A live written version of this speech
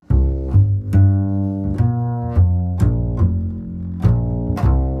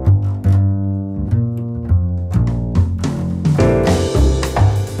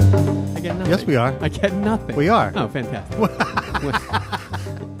we are. I get nothing. We are. Oh, fantastic.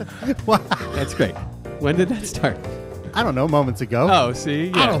 What? That's great. When did that start? I don't know. Moments ago. Oh, see?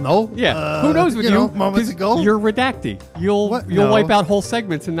 Yeah. I don't know. Yeah. Who knows with you? Moments 'Cause ago. You're redacty. You'll No. wipe out whole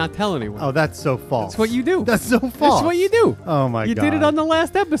segments and not tell anyone. Oh, that's so false. That's what you do. That's so false. That's what you do. Oh my You God. did it on the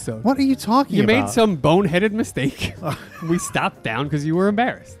last episode. What are you talking You about? made some boneheaded mistake. We stopped down because you were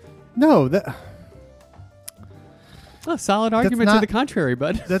embarrassed. No, that A solid argument to not- the contrary,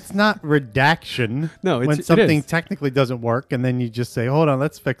 bud. that's not redaction. No, when it something is. technically doesn't work, and then you just say, "Hold on,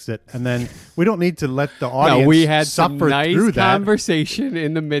 let's fix it," and then we don't need to let the audience No, we had some suffer nice through that. conversation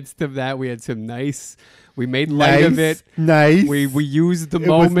in the midst of that. We had some nice. We made light of it. Nice. We used the It was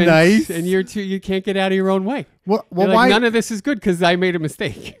moment, nice. and you can't get out of your own way. Well, You're like, why? none of this is good because I made a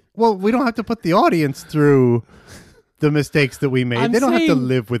mistake. Well, we don't have to put the audience through the mistakes that we made. I'm They don't have to saying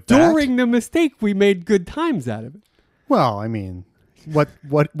live with that. During the mistake, we made good times out of it. Well, I mean, what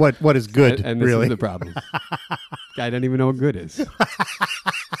is good? And this really? is the problem. I don't even know what good is.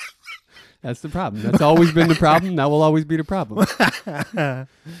 That's the problem. That's always been the problem. That will always be the problem.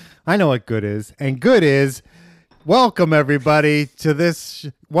 I know what good is, and good is. Welcome everybody to this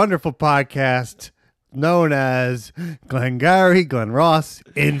wonderful podcast known as Glengarry Glen Ross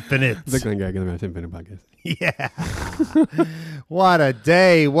Infinite. The Glenn Gagnon Infinite Podcast. Yeah. What a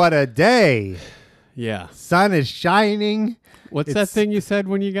day. What a day. Yeah. Sun is shining. What's that It's- thing you said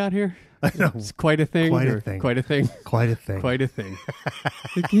when you got here? I know. It's quite a thing. Quite a or thing. Quite a thing. Quite a thing. Quite a thing.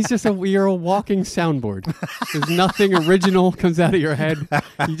 He's just you're a walking soundboard. There's nothing original comes out of your head.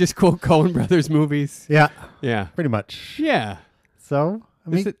 You just quote Coen Brothers movies. Yeah, Yeah. pretty much. Yeah. So, I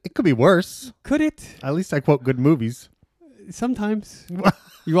mean, it- it could be worse. Could it? At least I quote good movies. Sometimes.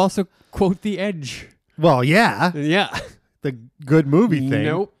 You also quote The Edge. Well, yeah, Yeah. the good movie thing.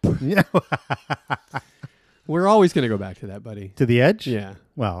 Nope. Yeah. We're always going to go back to that, buddy. To the edge? Yeah.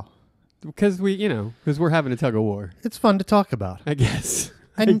 Well, Because we're having a tug of war, it's fun to talk about. I guess.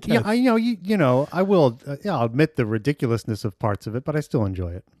 And guess. yeah, I will. I'll admit the ridiculousness of parts of it, but I still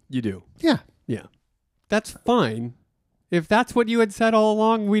enjoy it. You do. Yeah. Yeah. That's fine. If that's what you had said all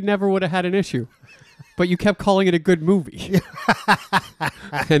along, we never would have had an issue. But you kept calling it a good movie.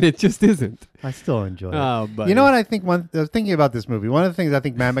 And it just isn't. I still enjoy it. Oh, buddy. You know what I think? I was thinking about this movie. One of the things I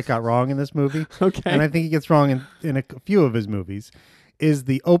think Mamet got wrong in this movie, Okay. and I think he gets wrong in a few of his movies, is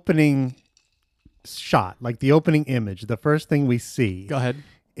the opening shot, like the opening image. The first thing we see Go ahead.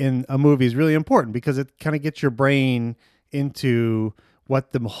 in a movie is really important because it kind of gets your brain into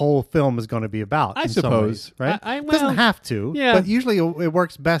what the whole film is going to be about. I in some suppose. ways, right? Well, It doesn't have to, yeah. but usually it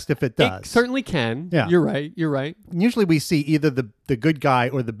works best if it does. It certainly can. Yeah. You're right. You're right. Usually we see either the good guy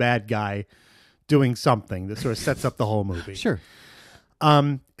or the bad guy doing something that sort of sets up the whole movie. Sure.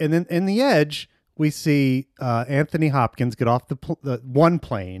 And then in The Edge, we see Anthony Hopkins get off the one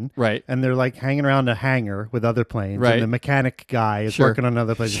plane. Right. And they're like hanging around a hangar with other planes. Right. And the mechanic guy is Sure. working on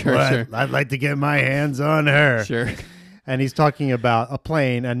another plane. Sure, "Well, sure. I'd like to get my hands on her. Sure. And he's talking about a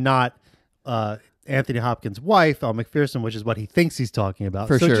plane and not Anthony Hopkins' wife, Elle McPherson, which is what he thinks he's talking about.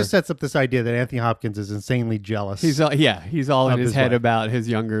 For so sure. it just sets up this idea that Anthony Hopkins is insanely jealous. He's all Of in his his head wife. about his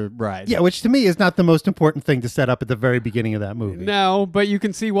younger bride. Yeah, which to me is not the most important thing to set up at the very beginning of that movie. No, but you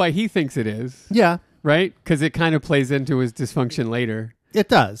can see why he thinks it is, Yeah, right? Because it kind of plays into his dysfunction later, it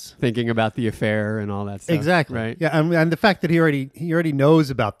does. thinking about the affair and all that stuff. Exactly. Right. Yeah, and the fact that he already knows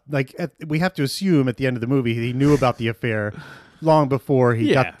about, like, we have to assume at the end of the movie he knew about the affair long before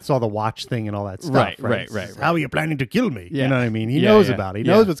he Yeah. saw the watch thing and all that stuff. Right. How are you planning to kill me? Yeah. You know what I mean? He Yeah, knows yeah, about it. He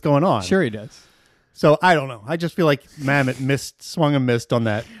yeah. knows what's going on. Sure, he does. So I don't know. I just feel like Mamet swung and missed on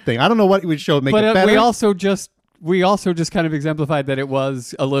that thing. I don't know what he would show to make But it better. we also just kind of exemplified that it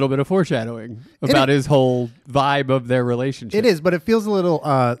was a little bit of foreshadowing about his whole vibe of their relationship. It is, but it feels a little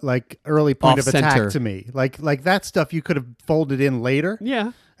like early point of attack Off-center. to me. Like that stuff you could have folded in later.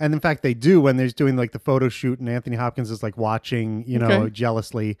 Yeah. And in fact, they do when they're doing like the photo shoot, and Anthony Hopkins is like watching, Okay.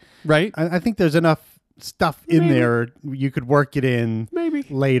 jealously. Right. I think there's enough stuff in Maybe. there you could work it in Maybe.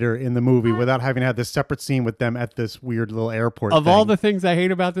 later in the movie without having to have this separate scene with them at this weird little airport. Of all the things I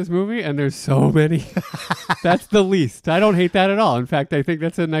hate about this movie, and there's so many, that's the least. I don't hate that at all. In fact, I think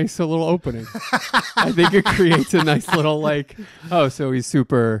that's a nice little opening. I think it creates a nice little so he's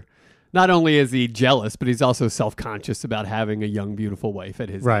super. Not only is he jealous, but he's also self-conscious about having a young, beautiful wife at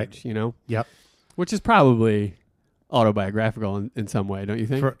his Right. age. Yep. Which is probably autobiographical in some way, don't you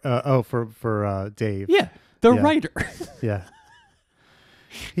think? For Dave. Yeah, the Yeah. writer. Yeah.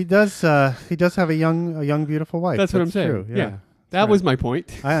 He does have a young beautiful wife. That's what I'm saying. True. Yeah. That was my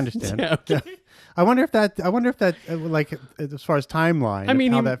point. I understand. Yeah, okay. I wonder if that like as far as timeline, I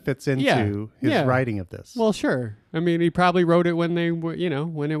mean, how he- that fits into yeah, his yeah. writing of this. Well, sure. I mean, he probably wrote it when they were,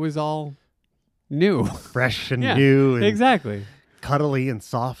 when it was all new. fresh and Yeah, new and exactly. cuddly and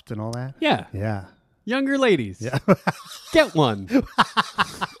soft and all that. Yeah. Yeah. Younger ladies. Yeah. Get one.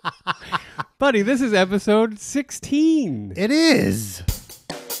 Buddy, this is episode 16. It is.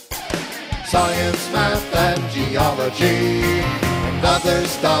 Science, math, and geology. And other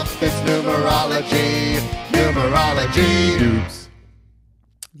stuff, it's numerology. Numerology. Doops.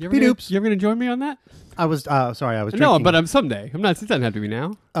 You ever Doops. going to join me on that? I was sorry, I was No, drinking. but I'm someday. I'm not. It doesn't have to be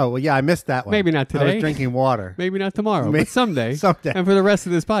now. Oh, well, yeah, I missed that one. Maybe not I today. was drinking water. Maybe not tomorrow, but someday. Someday. And for the rest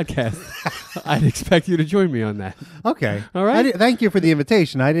of this podcast, I'd expect you to join me on that. Okay. All right. Thank you for the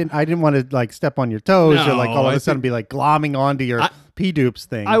invitation. I didn't want to like step on your toes or like No, all of I a sudden be like glomming onto your P-dupes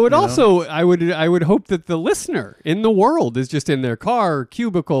thing. I would you know? also, I would hope that the listener in the world is just in their car,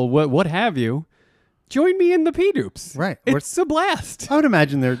 cubicle, what have you. Join me in the P-dupes. Right. It's a blast. I would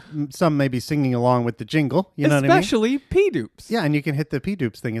imagine there some maybe singing along with the jingle. You know what I mean? Especially P-dupes. Yeah, and you can hit the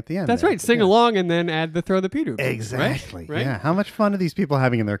P-dupes thing at the end. That's there. right. Sing along and then add the throw the P-dupes. Exactly. Right? Yeah. How much fun are these people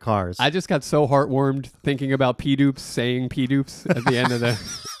having in their cars? I just got so heartwarmed thinking about P-dupes saying P-dupes at the end of the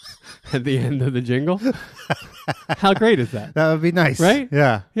at the end of the jingle. How great is that? That would be nice. Right?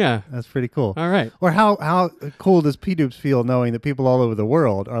 Yeah. Yeah. That's pretty cool. All right. Or how cool does P-dupes feel knowing that people all over the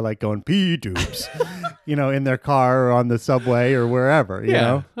world are like going P-dupes, in their car or on the subway or wherever, you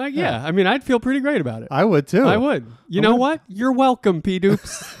know? Yeah. I mean, I'd feel pretty great about it. I would too. I would. You know what? You're welcome,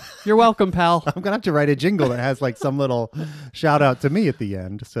 P-dupes. You're welcome, pal. I'm going to have to write a jingle that has like some little shout out to me at the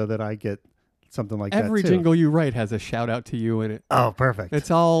end so that I get something like that Every too. jingle you write has a shout out to you in it. Oh, perfect.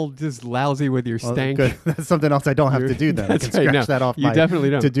 It's all just lousy with your Well, stank. good. That's something else I don't have to do then. I That's can right. scratch No, that off you my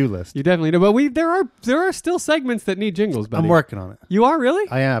definitely don't. to-do list. You definitely do. But there are still segments that need jingles, buddy. I'm working on it. You are really?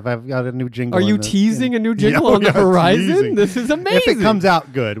 I have. I've got a new jingle. Are you in the- teasing a new jingle Yeah, on the yeah, horizon? teasing. This is amazing. If it comes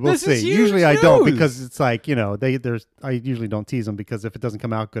out good, we'll This see. is huge Usually I don't news. because it's like, I usually don't tease them because if it doesn't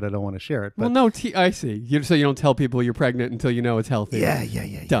come out good, I don't want to share it. But Well, no, I see. So you don't tell people you're pregnant until you know it's healthy. yeah.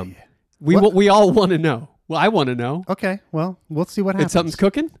 Dumb. yeah. We all want to know. Well, I want to know. Okay, well, we'll see what happens. If something's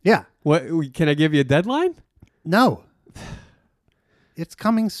cooking? Yeah. What can I give you a deadline? No. It's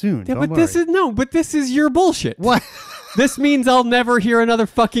coming soon. Yeah, don't but this worry. is your bullshit. What? This means I'll never hear another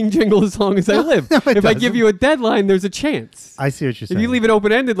fucking jingle as long as I live. no, it If I doesn't. give you a deadline, there's a chance. I see what you're If saying. you leave it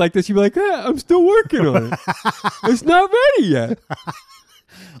open ended like this, you'd be like, I'm still working on it. It's not ready yet.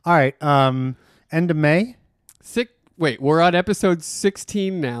 All right. End of May. Wait, we're on episode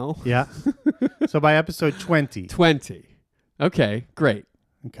 16 now. Yeah. So by episode 20. 20. Okay, great.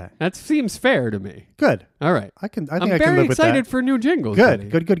 Okay. That seems fair to me. Good. All right. I think I'm I can very live with excited that. for new jingles. Good.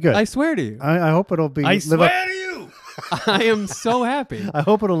 buddy. Good. I swear to you. I hope it'll be. I live swear up, to you. I am so happy. I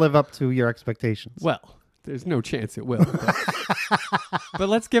hope it'll live up to your expectations. Well, there's no chance it will. But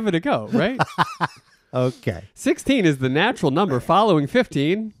let's give it a go, right? Okay. 16 is the natural number following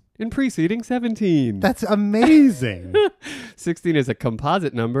 15 and preceding 17. That's amazing. 16 is a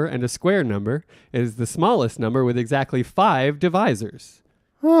composite number, and a square number is the smallest number with exactly 5 divisors.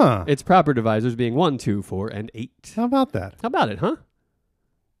 Huh. Its proper divisors being 1, 2, 4, and 8. How about that? How about it, huh?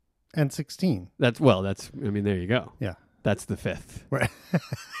 And 16. There you go. Yeah. That's the 5th Right.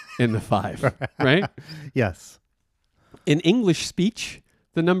 in the 5, right? Yes. In English speech,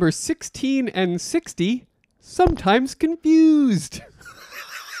 the numbers 16 and 60 sometimes confused.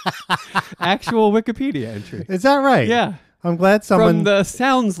 Actual Wikipedia entry. Is that right? Yeah. I'm glad From someone. the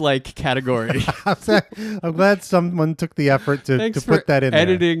sounds like category. I'm glad someone took the effort to Thanks put for that in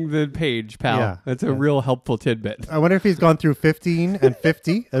editing the page, pal. Yeah, That's a yeah. real helpful tidbit. there. I wonder if he's gone through 15 and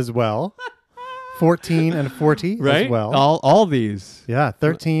 50 as well. 14 and 40 Right? as well. All these. Yeah,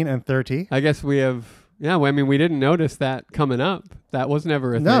 13 and 30. I guess we have. Yeah, well, I mean, we didn't notice that coming up. That was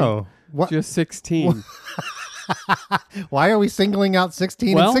never a No. What? thing. Just 16. Why are we singling out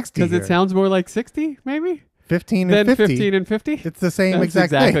 16 well, and 60? because it sounds more like 60, maybe? 15 Then and 50. 15 and 50? It's the same That's exact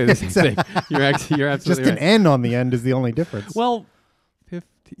exactly thing. the same thing. You're absolutely Just right. an N on the end is the only difference. Well, 50.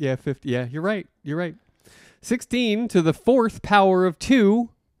 Yeah, you're right. 16 to the 4th power of 2.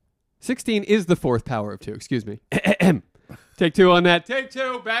 16 is the 4th power of 2. Excuse me. Take 2 on that. Take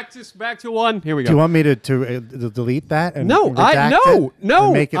 2. Back to 1. Here we go. Do you want me to delete that? And No, redact it no.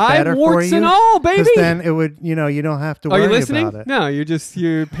 and make it I'm better for warts you? and all, baby. then it would, you don't have to Are worry you listening? about it. No,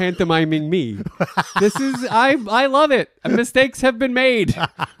 you're pantomiming me. I love it. Mistakes have been made.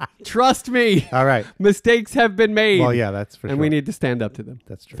 Trust me. All right. Mistakes have been made. Well, yeah, that's for and sure. we need to stand up to them.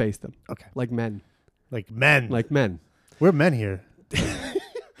 That's true. Face them. Okay. Like men. Like men. We're men here,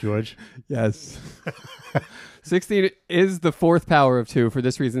 George. Yes. 16 is the 4th power of 2. For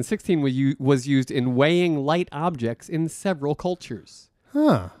this reason, 16 was used in weighing light objects in several cultures.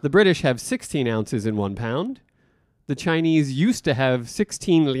 Huh. The British have 16 ounces in 1 pound. The Chinese used to have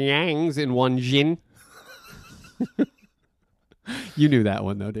 16 liangs in one jin. You knew that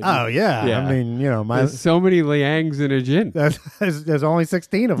one, though, didn't you? Oh, yeah. Yeah. I mean, There's so many liangs in a jin. there's only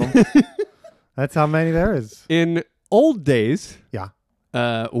 16 of them. That's how many there is. In old days, Yeah.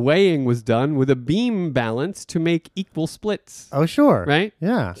 weighing was done with a beam balance to make equal splits. Oh, sure. Right?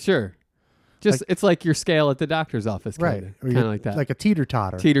 Yeah. Sure. Just it's like your scale at the doctor's office, Right. kind of like that. Like a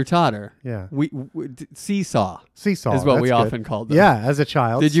teeter-totter. Teeter-totter. Yeah. Seesaw Seesaw. is what that's we good. often called them. Yeah, as a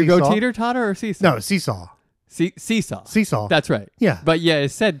child. Did you go seesaw. teeter-totter or seesaw? No, seesaw. Seesaw. Seesaw. That's right. Yeah. But yeah, it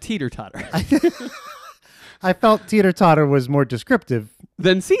said teeter-totter. I felt teeter-totter was more descriptive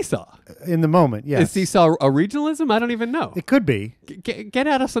Then seesaw. in the moment. Yes. Is seesaw a regionalism? I don't even know. It could be. Get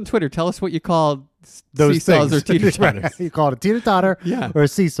at us on Twitter. Tell us what you call Those seesaws things. or teeter-totters. Right. You call it a teeter-totter Yeah. or a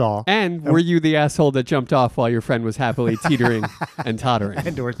seesaw. And were you the asshole that jumped off while your friend was happily teetering and tottering?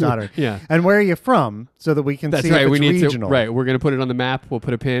 And or totter. Yeah. And where are you from so that we can That's see right. if We it's need regional. to. Right. We're going to put it on the map. We'll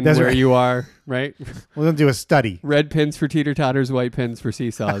put a pin That's where right. you are. Right. We're going to do a study Red pins for teeter-totters, white pins for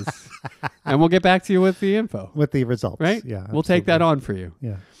seesaws. And we'll get back to you with the info. with the results. Right. Yeah. We'll take that absolutely. on for you.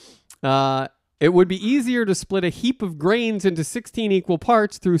 Yeah. It would be easier to split a heap of grains into 16 equal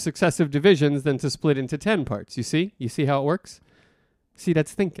parts through successive divisions than to split into 10 parts. You see? You see how it works? See,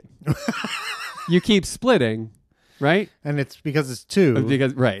 that's thinking. You keep splitting, right? And it's because it's two.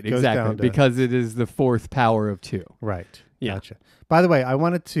 Because right, goes exactly. down to- Because it is the fourth power of 2. Right. Yeah. Gotcha. By the way, I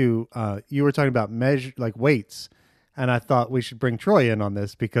wanted to, you were talking about measure, like weights, and I thought we should bring Troy in on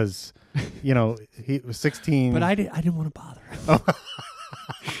this because, he was 16. But I didn't want to bother him.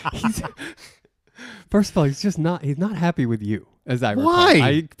 He's first of all, he's not happy with you, as I recall.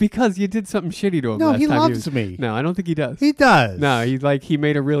 Why? Because you did something shitty to him No, last he time. loves me. No, I don't think he does. He does. No, he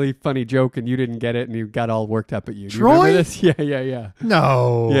made a really funny joke and you didn't get it and he got all worked up at you. Do you Troy? remember this? Yeah.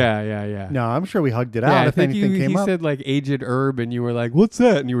 No. Yeah. No, I'm sure we hugged it Yeah, out I if think anything he came up. said like aged herb and you were like, what's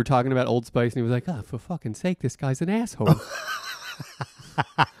that? And you were talking about Old Spice and he was like, oh, for fucking sake, this guy's an asshole.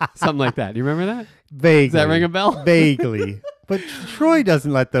 Something like that. Do you remember that? Vaguely. Does that ring a bell? Vaguely. But Troy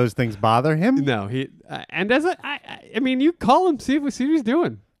doesn't let those things bother him. No, he and as I mean, you call him, see what he's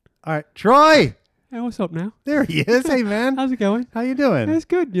doing. All right, Troy. Hey, what's up now? There he is. Hey, man. How's it going? How you doing? It's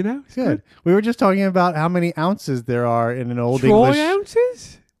good, you know. It's Good. We were just talking about how many ounces there are in an old Troy English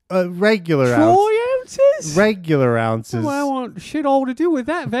ounces? regular Troy ounce. ounces? Regular ounces. Well, I want shit all to do with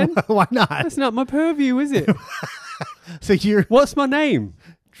that, then. Why not? That's not my purview, is it? So you're What's my name?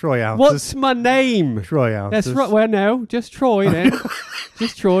 Troy ounces. What's my name? Troy ounces? That's right. Well, no, just Troy then.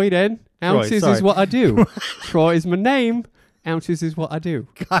 Just Troy then. Ounces sorry. is what I do. Troy is my name. Ounces is what I do.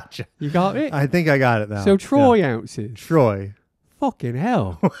 Gotcha. You got it? I think I got it now. So Troy Yeah. ounces. Troy. Fucking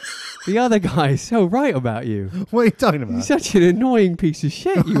hell. The other guy is so right about you. What are you talking You're about? such an annoying piece of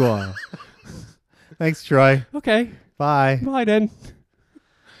shit, you are. Thanks, Troy. Okay. Bye. Bye then.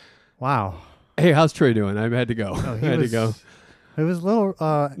 Wow. Hey, how's Troy doing? I had to go. Oh, I had to go. It was a little.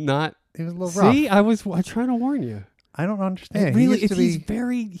 Not. It was a little rough. See, I'm trying to warn you. I don't understand. It really, he used to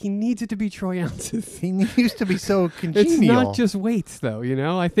be. he needs it to be Troy ounces. He used to be so congenial. It's not just weights, though. You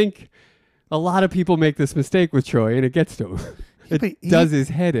know, I think a lot of people make this mistake with Troy, and it gets to him. but It he- does his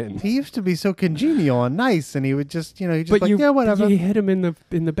head in. He used to be so congenial and nice, and he would just, he just But like, you, yeah, whatever. you hit him in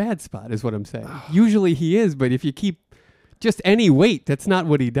the bad spot, is what I'm saying. Usually he is, but if you keep just any weight, that's not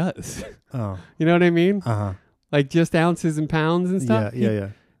what he does. Oh, You know what I mean? uh-huh. Like just ounces and pounds and stuff. Yeah.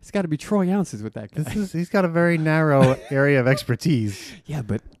 It's got to be Troy ounces with that guy. He's got a very narrow area of expertise. Yeah,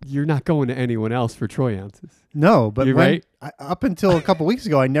 but you're not going to anyone else for Troy ounces. No, but You're when, right. up until a couple weeks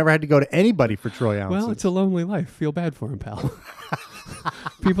ago, I never had to go to anybody for Troy ounces. Well, it's a lonely life. Feel bad for him, pal.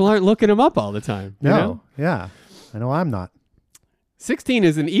 People aren't looking him up all the time. You no, know? yeah, I know I'm not. 16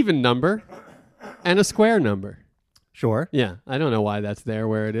 is an even number and a square number. Sure. Yeah, I don't know why that's there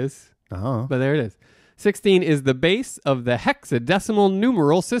where it is, Uh-huh. but there it is. 16 is the base of the hexadecimal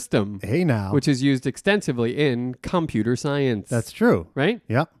numeral system, Hey now, which is used extensively in computer science. that's true. right?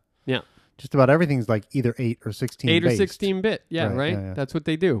 Yep. Yeah. Just about everything's like either 8 or 16 8 or based. 16 bit. Yeah, Right, right? yeah. That's what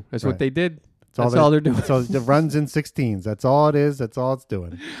they do. That's Right. what they did. That's That's all they're doing. So it runs in 16s. That's all it is. That's all it's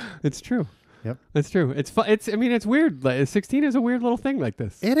doing. It's true. Yep. It's true. It's I mean, it's weird. 16 is a weird little thing like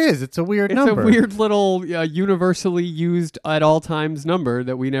this. It is. It's a weird It's number. a weird little universally used at all times number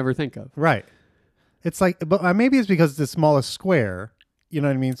that we never think of. Right. It's like, but maybe it's because it's the smallest square. You know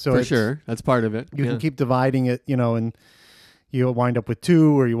what I mean? So For it's, sure. That's part of it. You yeah. can keep dividing it, and you wind up with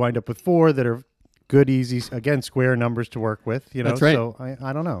 2 or you wind up with 4 that are good, easy, again, square numbers to work with. That's right. So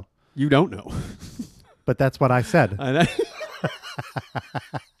I don't know. You don't know. But that's what I said. I know.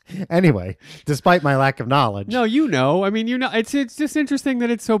 Anyway, despite my lack of knowledge. No, you know. I mean, you know. It's just interesting that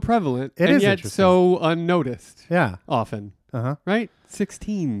it's so prevalent It and is yet interesting. so unnoticed. Yeah. Often, Uh-huh. right?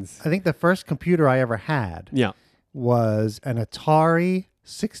 16s. I think the first computer I ever had Yeah. was an Atari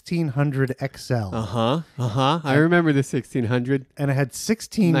 1600 XL. I remember the 1600. And it had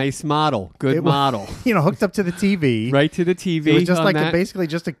 16 Nice model. Good It wa- model. hooked up to the TV. Right to the TV. It was just on like that. basically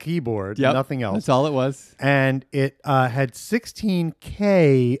just a keyboard, Yep. nothing else. That's all it was. And it had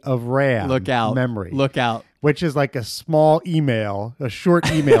 16K of RAM Look out. memory, Look out. which is like a small email, a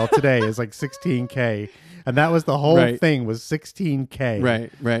short email today is like 16K. And that was the whole Right. thing was 16K.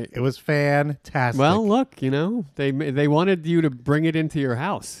 Right. It was fantastic. Well, look, they wanted you to bring it into your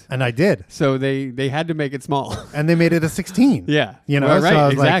house. and I did. So they had to make it small. And they made it a 16. Yeah. Well, Well, right, so I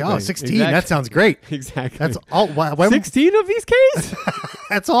was exactly, like, oh, 16, exactly. that sounds great. Exactly. That's all. 16 of these Ks?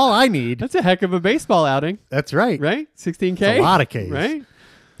 That's all I need. That's a heck of a baseball outing, That's right. right? 16K? It's a lot of Ks. Right?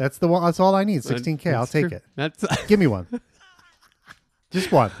 That's the one. That's all I need. 16K. I'll That's take true. it. That's Give me one. Just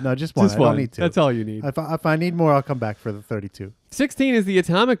one. No, just one. just I one. don't need two. That's all you need. If I need more, I'll come back for the 32. 16 is the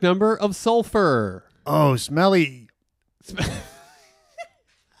atomic number of sulfur. Oh, smelly.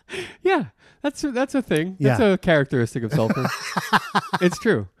 Yeah, that's a thing. Yeah. That's a characteristic of sulfur. It's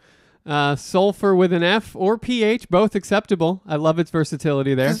true. Sulfur with an F or pH, both acceptable. I love its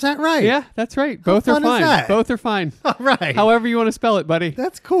versatility there. Is that right? Yeah, that's right. Both are fun is fine. that? Both are fine. All right. However you want to spell it, buddy.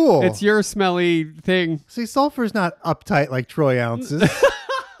 That's cool. It's your smelly thing. See, sulfur's not uptight like Troy ounces.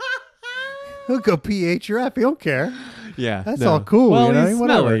 He'll go pH or F. He don't care. Yeah, That's no. all cool, Well, you know, he's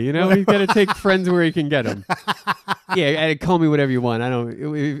whatever. smelly. You know, you got to take friends where you can get them. Yeah, call me whatever you want. I don't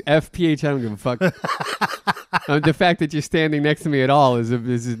FPH. I don't give a fuck. The fact that you're standing next to me at all is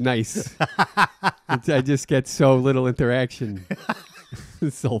nice. I just get so little interaction.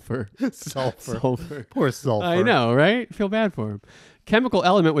 Sulfur. Sulfur. Poor sulfur. I know, right? Feel bad for him. Chemical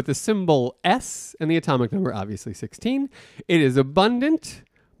element with the symbol S and the atomic number, obviously 16. It is abundant,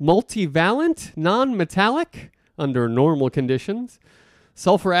 multivalent, non-metallic under normal conditions.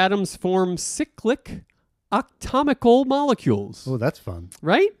 Sulfur atoms form cyclic atomical molecules, Oh, that's fun.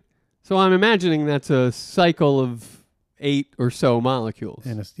 right? So I'm imagining that's a cycle of 8 or so molecules.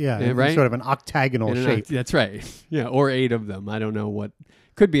 And it's, right? sort of an octagonal In an shape. that's right. Yeah, or 8 of them. I don't know what.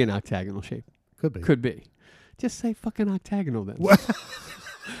 Could be an octagonal shape. Could be. Could be. Just say fucking octagonal then.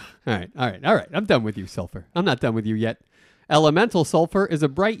 All right. I'm done with you, sulfur. I'm not done with you yet. Elemental sulfur is a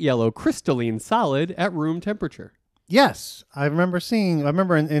bright yellow crystalline solid at room temperature. Yes, I remember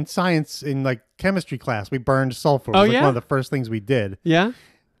in science, in like chemistry class, we burned sulfur. It Oh, was like yeah? one of the first things we did. Yeah?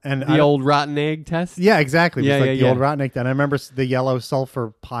 And The old rotten egg test? Yeah, exactly. It was Yeah, like yeah, the yeah. old rotten egg. And I remember the yellow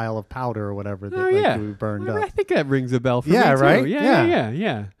sulfur pile of powder or whatever that Oh, yeah. we burned I up. think that rings a bell for Yeah, me, too. right?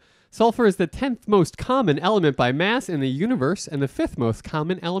 Yeah. Sulfur is the 10th most common element by mass in the universe and the 5th most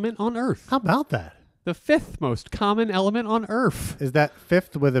common element on Earth. How about that? The 5th most common element on Earth. Is that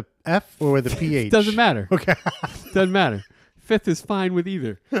fifth with a F or with a PH? Doesn't matter. Okay. Doesn't matter. 5th is fine with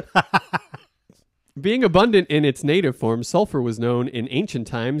either. Being abundant in its native form, sulfur was known in ancient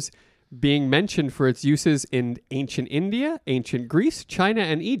times, being mentioned for its uses in ancient India, ancient Greece, China,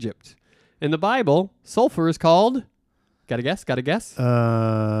 and Egypt. In the Bible, sulfur is called, got a guess?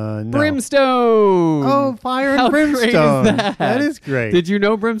 No. Brimstone. Oh, fire and How great is brimstone. that? That is great. Did you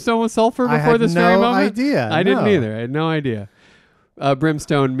know brimstone was sulfur I before had this very no moment? idea, I didn't no. either. I had no idea.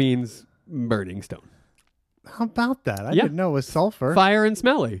 Brimstone means burning stone. How about that? I Yeah. didn't know it was sulfur. Fire and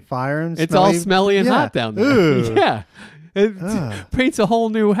smelly. Fire and It's all smelly and yeah. hot down there. Ooh. Yeah. It Ugh. paints a whole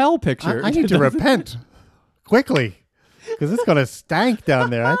new hell picture. I need to repent quickly because it's going to stank down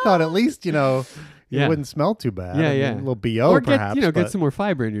there. I thought at least, it Yeah. wouldn't smell too bad. Yeah, I mean, yeah. A little BO or get, perhaps. get but some more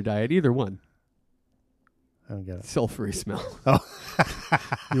fiber in your diet. Either one. I don't get it. Sulfury smell. Oh.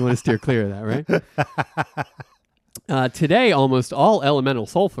 You want to steer clear of that, right? Today, almost all elemental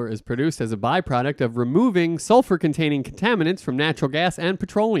sulfur is produced as a byproduct of removing sulfur-containing contaminants from natural gas and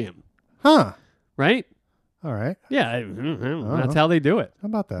petroleum. Huh. Right? All right. Yeah, that's how they do it. How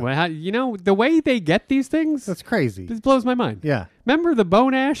about that? Well, the way they get these things, That's crazy. this blows my mind. Yeah. Remember the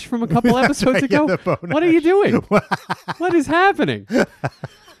bone ash from a couple episodes right, yeah, ago? the bone What are you doing? What is happening?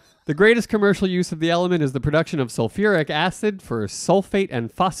 The greatest commercial use of the element is the production of sulfuric acid for sulfate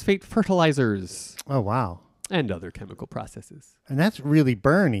and phosphate fertilizers Oh, wow. and other chemical processes. And that's really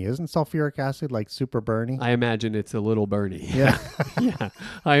burny. Isn't sulfuric acid like super burny? I imagine it's a little burny. Yeah. Yeah.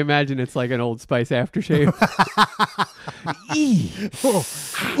 I imagine it's like an Old Spice aftershave.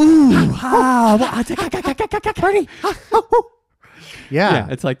 Burny. Yeah. Yeah,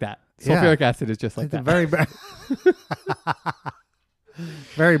 it's like that. Yeah. Sulfuric acid is just like It's that. very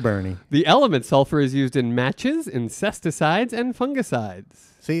very burny. The element sulfur is used in matches, insecticides, and fungicides.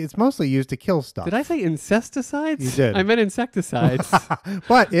 See, it's mostly used to kill stuff. Did I say incesticides? You did. I meant insecticides.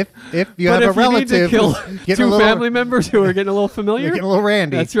 But if you But have a if you need to relative kill who's getting two a little, family members who are getting a little familiar, you're getting a little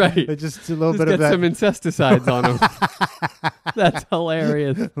randy. That's right. Just a little just bit get of that some incesticides on them. That's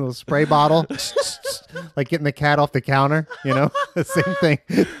hilarious. little spray bottle, like getting the cat off the counter. The same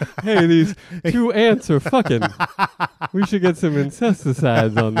thing. Hey, these two ants are fucking. We should get some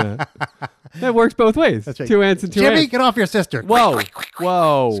incesticides on that. That works both ways. That's right. Two ants and two Jimmy, ants. get off your sister. Whoa.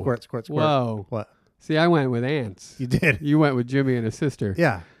 Whoa. Squirt, squirt, squirt. Whoa. What? See, I went with ants. You did. You went with Jimmy and his sister.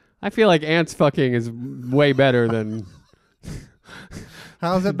 Yeah. I feel like ants fucking is way better than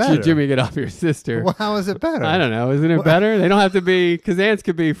How is it better? Jimmy, get off your sister. Well, how is it better? I don't know. Isn't it better? They don't have to be, because ants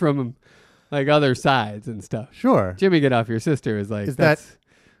could be from like other sides and stuff. Sure. Jimmy, get off your sister is like, Is that-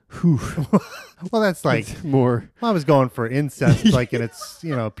 Well, that's like, that's more. I was going for incest, like in its,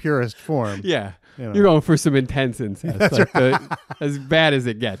 purest form. Yeah. You know. You're going for some intense incest. That's like as bad as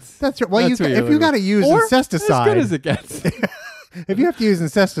it gets. That's right. Well, That's what you're if you looking got to use or incesticide, as good as it gets. if you have to use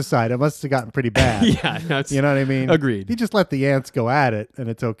incesticide, it must have gotten pretty bad. Yeah. That's, You know what I mean? Agreed. You just let the ants go at it, and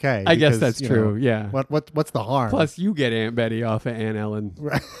it's okay. I guess because, that's true. Yeah. What's the harm? Plus, you get Aunt Betty off of Aunt Ellen.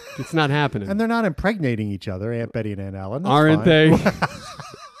 Right. It's not happening. And they're not impregnating each other, Aunt Betty and Aunt Ellen. That's Aren't fine. they?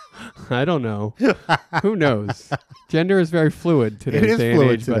 I don't know. Who knows? Gender is very fluid today. It is day fluid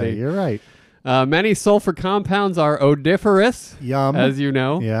and age, today. buddy. You're right. Many sulfur compounds are odoriferous, Yum. as you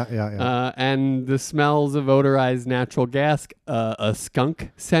know. Yeah. And the smells of odorized natural gas, a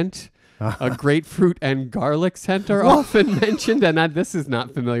skunk scent, a grapefruit and garlic scent are often mentioned. And this is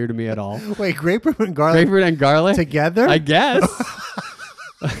not familiar to me at all. Wait, grapefruit and garlic Grapefruit and garlic? together? I guess.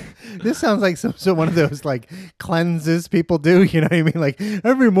 This sounds like some one of those like cleanses people do. You know what I mean? Like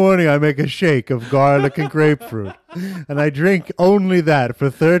every morning I make a shake of garlic and grapefruit, and I drink only that for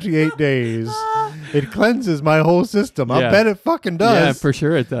 38 days. It cleanses my whole system. I Yeah. bet it fucking does. Yeah, for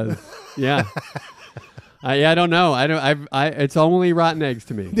sure it does. Yeah. I don't know. It's only rotten eggs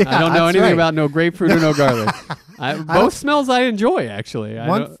to me. Yeah, I don't know that's anything right. about no grapefruit or no garlic. Both smells I enjoy, actually.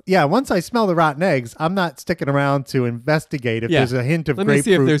 Once I smell the rotten eggs, I'm not sticking around to investigate if Yeah. there's a hint of Let me grapefruit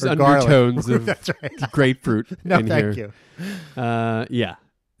see if there's or garlic. undertones of That's right. grapefruit No, in thank here. you. Yeah.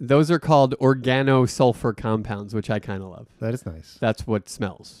 Those are called organosulfur compounds, which I kind of love. That is nice. That's what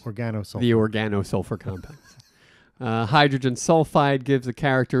smells. Organosulfur. The organosulfur compounds. Hydrogen sulfide gives a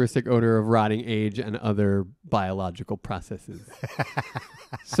characteristic odor of rotting age and other biological processes.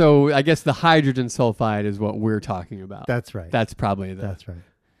 So I guess the hydrogen sulfide is what we're talking about. That's right. That's probably the. That's right.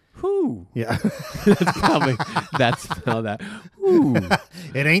 Whoo. Yeah. That's probably. That's smell that. Ooh.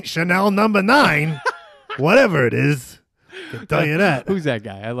 It ain't Chanel number 9. Whatever it is. I can tell you that. Who's that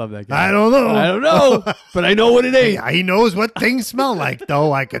guy? I love that guy. I don't know. I don't know, but I know what it ain't. He knows what things smell like,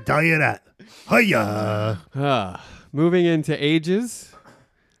 though. I can tell you that. Hiya. Moving into ages.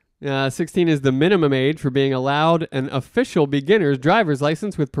 16 is the minimum age for being allowed an official beginner's driver's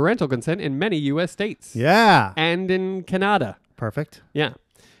license with parental consent in many U.S. states. Yeah. And in Canada. Perfect. Yeah.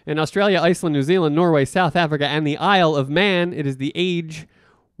 In Australia, Iceland, New Zealand, Norway, South Africa, and the Isle of Man, it is the age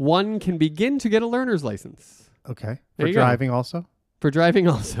one can begin to get a learner's license. Okay. There For you go. driving also? For driving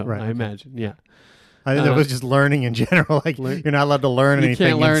also, Right, I okay. imagine. Yeah. I think it was just learning in general. Like, Learn- you're not allowed to learn You anything.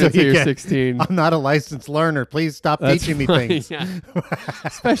 can't learn until until you you're get- 16. I'm not a licensed learner. Please stop That's teaching me fine, things. yeah.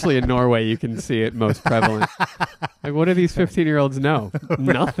 Especially in Norway, you can see it most prevalent. Like, what do these 15-year-olds know?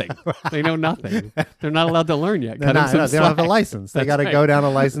 Nothing. They know nothing. They're not allowed to learn yet. They're Cut 'em not- some no, they don't have a slack. license. They That's got to right. go down a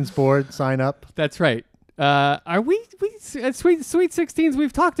license board, sign up. That's right. Are we at Sweet 16s?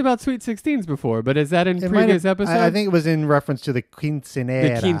 We've talked about Sweet 16s before, but is that in It might previous have- episodes? I think it was in reference to the The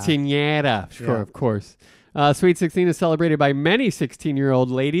quinceanera. quinceañera, sure, Yeah. of course. Sweet 16 is celebrated by many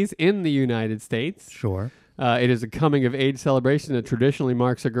 16-year-old ladies in the United States. Sure. It is a coming-of-age celebration that traditionally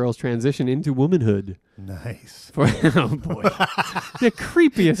marks a girl's transition into womanhood. Nice. Oh, boy. The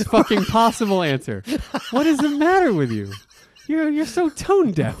creepiest fucking possible answer. What is the matter with you? You're so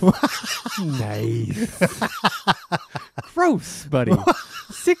tone deaf. Nice. Gross, buddy.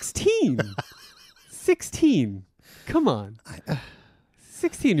 16. 16. Come on.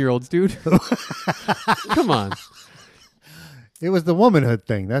 16-year-olds, dude. Come on. It was the womanhood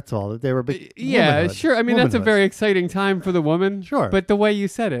thing. That's all. They were big. Yeah, womanhood. sure. I mean, that's a Womanhood. very exciting time for the woman. Sure. But the way you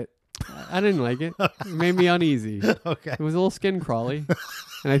said it, I didn't like it. It made me uneasy. Okay. It was a little skin crawly.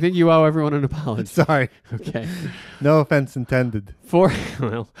 And I think you owe everyone an apology. Sorry. Okay. No offense intended. For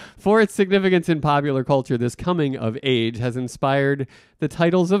its significance in popular culture, this coming of age has inspired the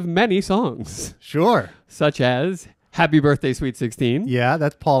titles of many songs, Sure. such as Happy Birthday, Sweet 16, Yeah,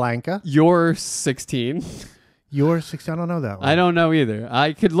 that's Paul Anka. You're 16, You're 16. I don't know that one. I don't know either.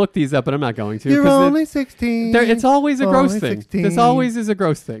 I could look these up, but I'm not going to. You're 'cause only 16. it's always a gross Only thing. 16. This always is a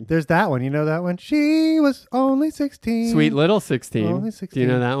gross thing. There's that one. You know that one? She was only 16. Sweet Little 16. Only Do you 16.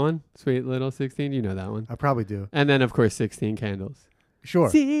 know that one? Sweet Little 16. You know that one. I probably do. And then, of course, 16 Candles. Sure.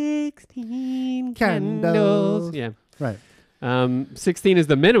 16 Candles. candles. Yeah. Right. 16 is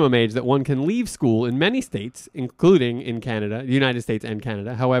the minimum age that one can leave school in many states, including in Canada, the United States and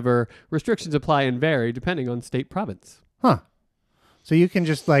Canada. However, restrictions apply and vary depending on state province. Huh. So you can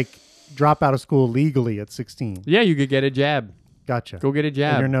just like drop out of school legally at 16. Yeah, you could get a jab. Gotcha. Go get a And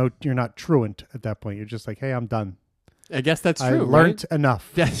jab. you're not truant at that point. You're just like, hey, I'm done. I guess that's I true. learned right?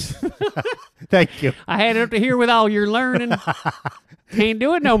 enough. Yes. Thank you. I had it up to here with all your learning. Can't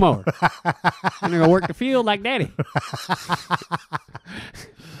do it no more. I'm gonna go work the field like daddy.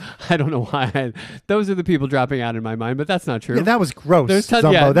 I don't know why. Those are the people dropping out in my mind, but that's not true. Yeah, that was gross. There's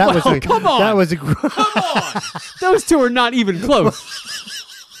Zumbo. yeah. That was Well, a, come on. That was a Those two are not even close.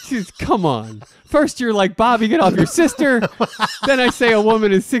 Jeez, come on. First you're like, Bobby, get off your sister. Then I say a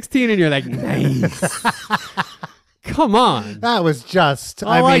woman is 16 and you're like, nice. Come on. That was just.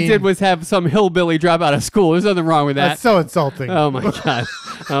 All I did was have some hillbilly drop out of school. There's nothing wrong with that. That's so insulting. Oh my God.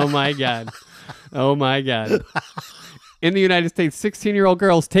 Oh my God. Oh my God. In the United States, 16-year-old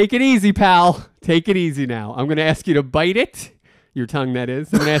girls, take it easy, pal. Take it easy now. I'm going to ask you to bite it. Your tongue, that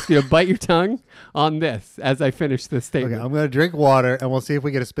is. I'm going to ask you to bite your tongue on this as I finish this statement. Okay, I'm going to drink water and we'll see if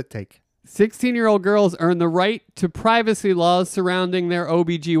we get a spit take. 16-year-old girls earn the right to privacy laws surrounding their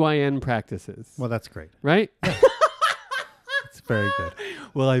OBGYN practices. Well, that's great. Right? It's very good.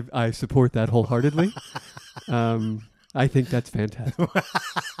 Well, I support that wholeheartedly. I think that's fantastic.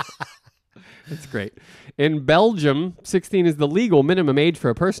 That's great. In Belgium, 16 is the legal minimum age for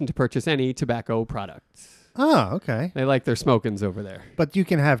a person to purchase any tobacco products. Oh, okay. They like their smokings over there. But you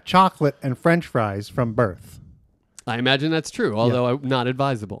can have chocolate and French fries from birth. I imagine that's true, although not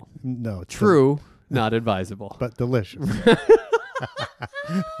advisable. No, it's True, not advisable. but delicious.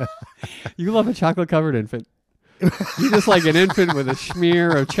 You love a chocolate-covered infant. You just like an infant with a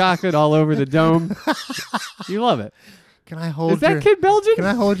smear of chocolate all over the dome. You love it. Can I hold Is that your? kid Belgian? Can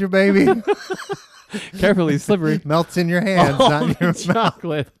I hold your baby? Careful, he's slippery. Melts in your hands, All not in your the mouth.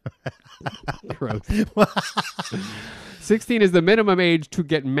 chocolate. Gross. 16 is the minimum age to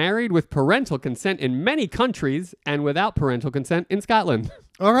get married with parental consent in many countries and without parental consent in Scotland.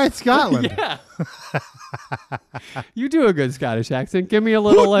 All right, Scotland. Yeah. You do a good Scottish accent. Give me a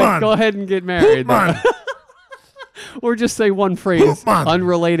little, like, Hootman. go ahead and get married. Man. Or just say one phrase Hootman.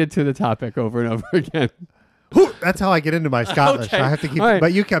 unrelated to the topic over and over again. That's how I get into my Scottish. Okay. I have to keep. All right.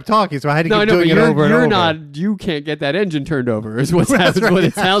 But you kept talking, so I had to No, I keep know, but doing it over and you're over. not, you can't get that engine turned over is what's That's happening, right. what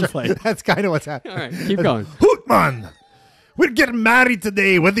it sounds like. That's kind of what's happening. All right, keep going. Hootman, we're getting married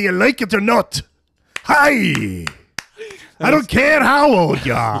today, whether you like it or not. Hi. I don't care how old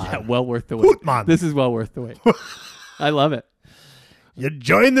you are. Yeah, well worth the wait. Hootman. This is well worth the wait. I love it. You're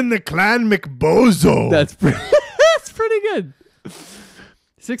joining the clan McBozo. That's pretty good.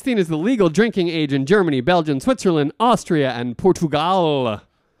 16 is the legal drinking age in Germany, Belgium, Switzerland, Austria, and Portugal. All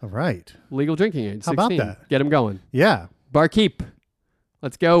right. Legal drinking age. 16. How about that? Get them going. Yeah, Barkeep.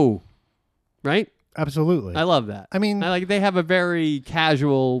 Let's go. Right? absolutely. I love that. I mean- they have a very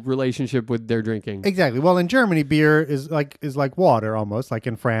casual relationship with their drinking. Exactly. Well, in Germany, beer is like water almost. Like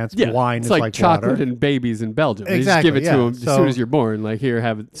in France, wine it's is like chocolate water. and babies in Belgium. They Exactly, just give it yeah. to them as So- soon as you're born. Like, here,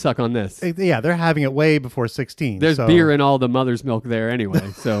 have it, suck on this. Yeah, they're having it way before 16. There's so- beer in all the mother's milk there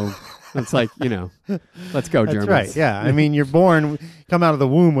anyway. So it's like, let's go, That's Germans. right. Yeah. I mean, you're born, come out of the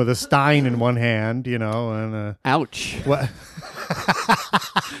womb with a stein in one hand, and Ouch. what?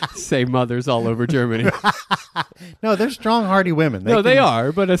 Say mothers all over Germany. No, they're strong, hardy women. They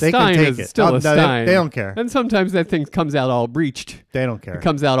are, but a they can stein take is it. still Oh, a no, stein. they don't care. And sometimes that thing comes out all breached. They don't care. It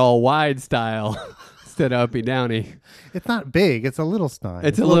comes out all wide style instead of uppy downy. It's not big. It's a little stein.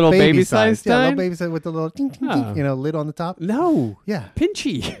 It's a little baby-sized Yeah, a stein? little baby size with the little ding, ding, Oh. ding, lid on the top. No. Yeah.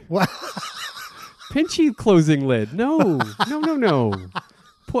 Pinchy. What? Pinchy closing lid. No. No.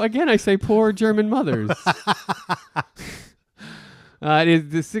 Again, I say poor German mothers.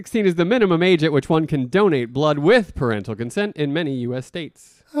 The 16 is the minimum age at which one can donate blood with parental consent in many U.S.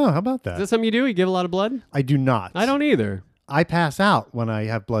 states. Oh, how about Is that that? something you do? You give a lot of blood? I do not. I don't either. I pass out when I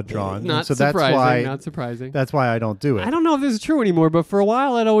have blood drawn. and Not so surprising. Not surprising. that's why I don't do it. I don't know if this is true anymore, but for a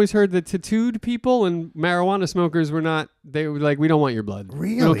while I'd always heard that tattooed people and marijuana smokers were not. They were like, we don't want your blood.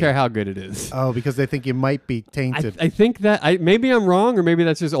 We don't Really? care how good it is. Oh, because they think you might be tainted. I think that maybe I'm wrong, or maybe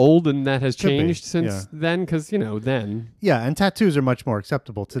that's just old and that has Could be, changed since yeah. then. Because then Yeah, and tattoos are much more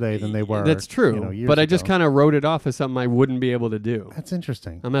acceptable today than they were. that's true. Years But I just ago. kind of wrote it off as something I wouldn't be able to do. That's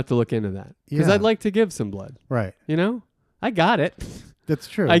interesting. I'm gonna have to look into that because Yeah. I'd like to give some blood. Right. I got it. That's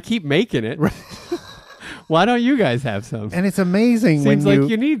true. I keep making it. Why don't you guys have some? and it's amazing Seems when like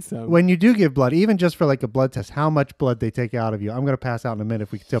you need some. when you do give blood, even just for like a blood test, how much blood they take out of you. I'm going to pass out in a minute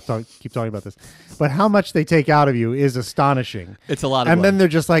if we keep talking about this. But how much they take out of you is astonishing. It's a lot of And blood. then they're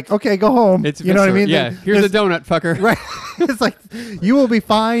just like, okay, go home. It's you know what I visceral. mean? Yeah. Here's a donut, fucker. Right. It's like, you will be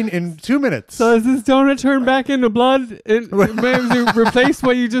fine in 2 minutes. So is this donut turned back into blood? It maybe replace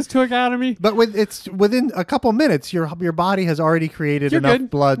what you just took out of me? But it's within a couple minutes, your body has already created You're enough good.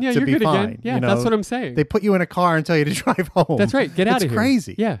 blood Yeah, to you're be good fine. again. Yeah, you know? that's what I'm saying. They put you in a car and tell you to drive home. That's right. Get out of here. It's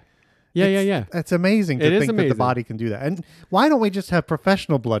crazy. Yeah. Yeah. It's amazing to It is think that the amazing. body can do that. And why don't we just have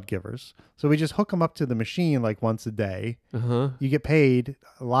professional blood givers? So we just hook them up to the machine like once a day. Uh-huh. You get paid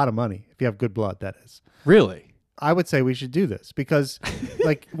a lot of money if you have good blood, that is. Really? I would say we should do this because,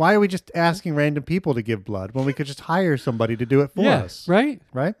 like, why are we just asking random people to give blood when we could just hire somebody to do it for us? Right?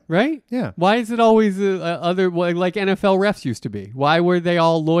 Right? Right? Yeah. Why is it always like NFL refs used to be? Why were they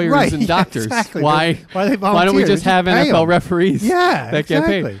all lawyers Right, and yeah, doctors? exactly. Why? Why they Why don't volunteer? we We just just have pay NFL 'em. referees? Yeah, that get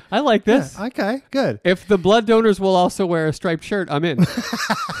paid. exactly. I like this. Yeah, okay, good. If the blood donors will also wear a striped shirt, I'm in.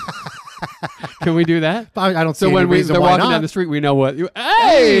 Can we do that? I don't see So any when reason they're why walking not. down the street, we know what.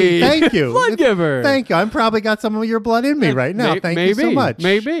 Hey, Thank you. blood giver. Thank you. I'm probably got some of your blood in me right now. Thank you so maybe, much.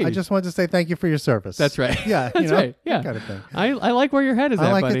 maybe. I just wanted to say thank you for your service. That's right. Yeah, That's right. Yeah, that kind of thing. I like where your head is I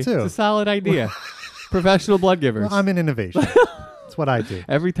at, like it buddy. too. It's a solid idea. Professional blood givers. Well, I'm in innovation. That's what I do.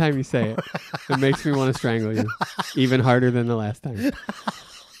 Every time you say it, it makes me want to strangle you, even harder than the last time.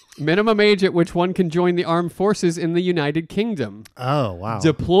 Minimum age at which one can join the armed forces in the United Kingdom. Oh, wow.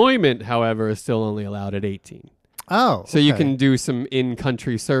 Deployment, however, is still only allowed at 18. Oh, So you okay. can do some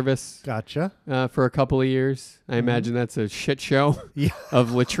in-country service Gotcha. for a couple of years. I imagine that's a shit show Yeah.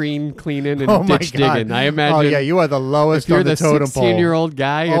 of latrine cleaning and Oh, my ditch God. digging. I imagine Oh, yeah, you are the lowest if you're on the the totem pole. 16-year-old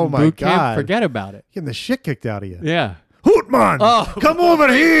guy Oh, in my boot camp, God. forget about it. Getting the shit kicked out of you. Yeah. Hootman, Oh. come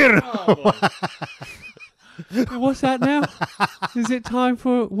over here. What's that now? Is it time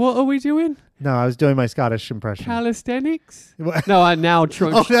for, what are we doing? No, I was doing my Scottish impression. Calisthenics? What? No, now Troy.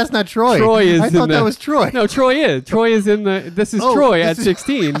 Oh, that's not Troy. Troy is I in thought the, that was Troy. No, Troy is. Troy is in the. This is Oh, Troy this at is-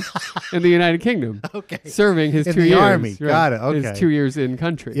 16 in the United Kingdom. Okay. Serving his In 2 the years. army. Got it, okay. His 2 years in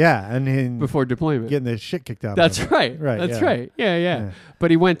country. Yeah, and in Before deployment. getting the shit kicked out That's of him. right. Right, That's yeah. right. Yeah.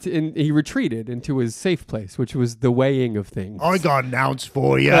 But he went in. He retreated into his safe place, which was the weighing of things. I got an ounce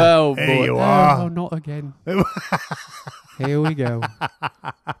for you. Oh, Here boy. you Oh, are. not again. Here we go.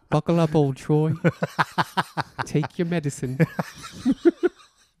 Buckle up, old Troy. Take your medicine.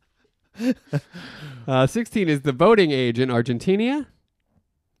 16 is the voting age in Argentina,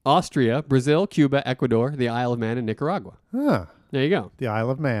 Austria, Brazil, Cuba, Ecuador, the Isle of Man, and Nicaragua. Huh. There you go. The Isle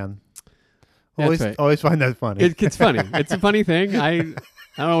of Man. That's Always, right. always find that funny. It's funny. It's a funny thing. I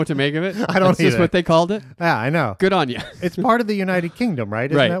don't know what to make of it. I don't That's just either. what they called it. yeah, I know. Good on you. It's part of the United Kingdom, right?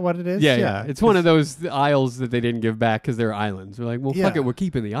 Isn't Right. that what it is? Yeah. It's one of those isles that they didn't give back because they're islands. We're like, well, fuck Yeah. it. We're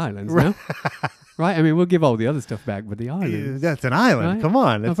keeping the islands now. Right? I mean, we'll give all the other stuff back, but the islands. That's an island. Right? Come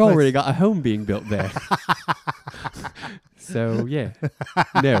on. I've already got a home being built there. So, yeah.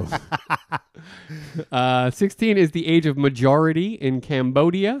 No. 16 is the age of majority in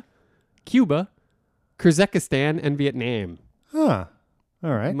Cambodia, Cuba, Kyrgyzstan, and Vietnam. Huh.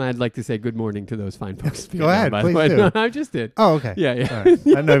 All right. I'd like to say good morning to those fine folks. Go ahead, by the please way. do. No, I just did. Oh, okay. Yeah. All right. I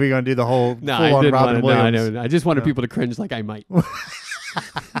didn't know if you're going to do the whole No, I full-on didn't Robin want to. Williams. No, I just wanted people to cringe like I might.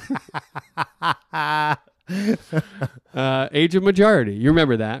 Age of majority. You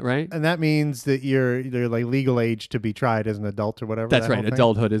remember that, right? And that means that you're like legal age to be tried as an adult or whatever. That's that right. whole thing?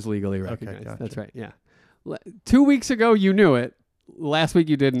 Adulthood is legally recognized. gotcha. That's right. Yeah. 2 weeks ago, you knew it. Last week,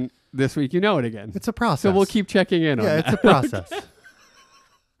 you didn't. This week, you know it again. It's a process. So we'll keep checking in on Yeah, that. it's a process.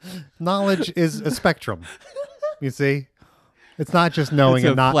 Knowledge is a spectrum. You see? It's not just knowing It's a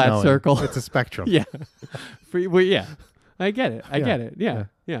and not flat knowing. circle. It's a spectrum. Yeah. Well, yeah. I get it. I Yeah. get it.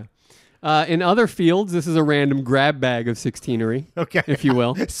 Yeah. In other fields, this is a random grab bag of 16ery, Okay. if you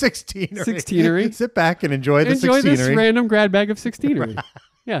will. 16ery. 16ery. Sit back and enjoy the Enjoy 16ery. this random grab bag of 16ery.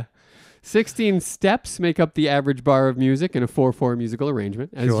 Yeah. 16 steps make up the average bar of music in a 4/4 musical arrangement,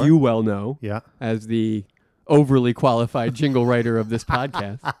 as Sure. you well know, Yeah. as the overly qualified jingle writer of this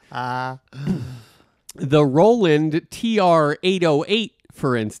podcast. The Roland TR-808,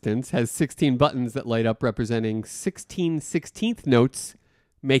 for instance, has 16 buttons that light up representing 16 16th notes,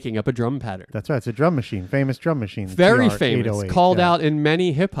 making up a drum pattern. That's right. It's a drum machine. Famous drum machine. Very TR-808, famous. Called yeah. out in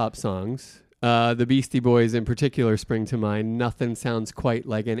many hip-hop songs. The Beastie Boys in particular spring to mind. Nothing sounds quite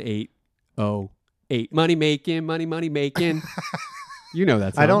like an 808. Money making, money making. You know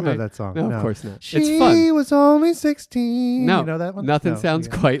that song. I don't know right? that song. No, No. of course not. She It's fun. was only 16. No, You know that one? nothing No, sounds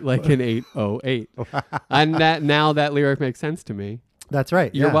yeah. quite like an 808. And now that lyric makes sense to me. That's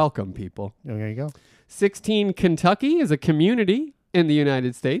right. You're yeah. welcome, people. Oh, there you go. 16 Kentucky is a community in the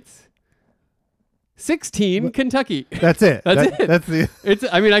United States. 16 Kentucky. That's it. That's it. That's the. It's.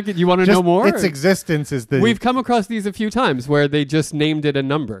 I mean, you want to know Just more? its existence is the. We've come across these a few times where they just named it a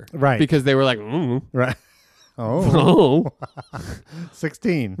number. Right. Because they were like, Right. Oh, oh,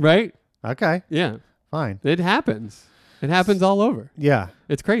 16. right? Okay. Yeah. Fine. It happens. It happens all over. Yeah.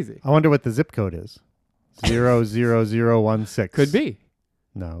 It's crazy. I wonder what the zip code is. 00016. Could be.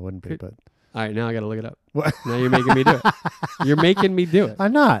 No, it wouldn't be. Could- But All right, now I got to look it up. What? Now you're making me do it. You're making me do it.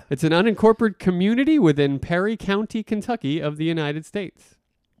 I'm not. It's an unincorporated community within Perry County, Kentucky of the United States.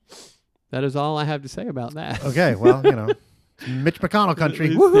 That is all I have to say about that. Okay. Well, Mitch McConnell country.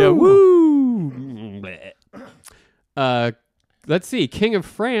 Yeah, Woohoo. woo. Let's see. King of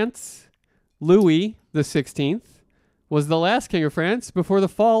France, Louis the 16th, was the last king of France before the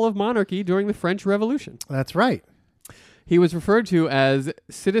fall of monarchy during the French Revolution. That's right. He was referred to as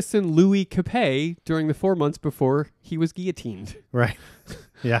Citizen Louis Capet during the 4 months before he was guillotined. Right.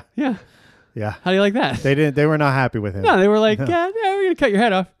 Yeah. Yeah. Yeah. How do you like that? They were not happy with him. No, they were like, yeah, we're going to cut your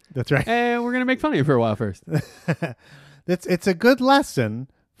head off. That's right. And we're going to make fun of you for a while first. It's a good lesson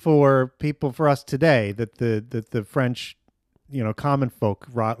for us today that the French, common folk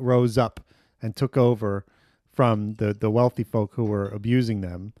rose up and took over from the wealthy folk who were abusing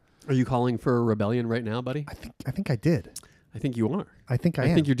them. Are you calling for a rebellion right now, buddy? I think I did. I think you are. I think I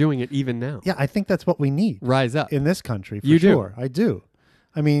am. think you're doing it even now. Yeah, I think that's what we need Rise up. in this country for You do. sure. I do.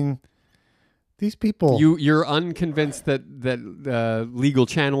 I mean, these people. You're unconvinced that legal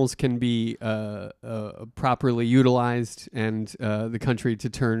channels can be properly utilized and the country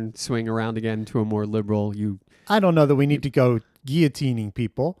to swing around again to a more liberal. I don't know that we need to go guillotining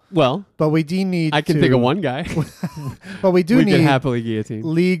people, Well, but we do need. I can think of one guy. But we do we need can happily guillotine.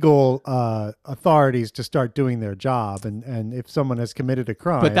 legal authorities to start doing their job, and if someone has committed a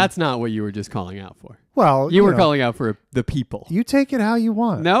crime. But that's not what you were just calling out for. well, You were know, calling out for the people. You take it how you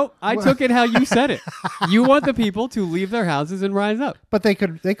want. No, I took it how you said it. You want the people to leave their houses and rise up. But they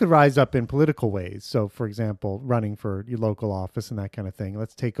could rise up in political ways. So, for example, running for your local office and that kind of thing.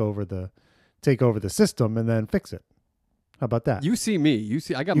 Let's take over the system and then fix it. How about that? You see me. You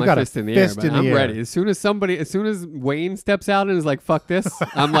see. I got You my got a fist in the air, fist but in the I'm air. ready. As soon as Wayne steps out and is like, "Fuck this,"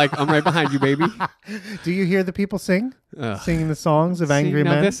 I'm right behind you, baby. Do you hear the people singing the songs of See, angry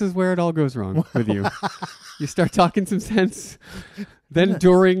now men? this is where it all goes wrong with you. You start talking some sense. Then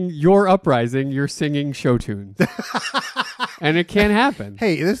during your uprising, you're singing show tunes. And it can't happen.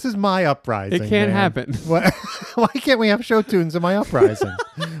 Hey, this is my uprising. It can't man. happen. Why can't we have show tunes in my uprising?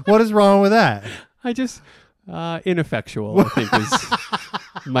 What is wrong with that? I just ineffectual, I think,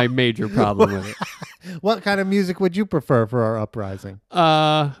 is my major problem with it. What kind of music would you prefer for our uprising?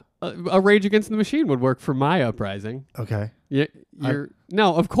 A Rage Against the Machine would work for my uprising. Okay.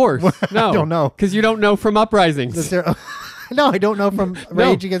 No, of course. No. I don't know. Because you don't know from uprisings. Is there, no, I don't know from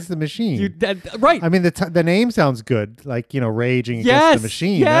Rage Against the Machine. Right. I mean, the name sounds good, like, Raging Against Yes, the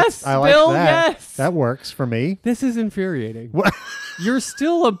Machine. yes, I like Bill, that. yes. That works for me. This is infuriating. What? You're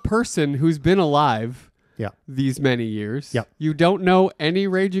still a person who's been alive Yeah. these many years. Yep. You don't know any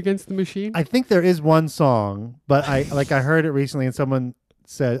Rage Against the Machine? I think there is one song, but I heard it recently and someone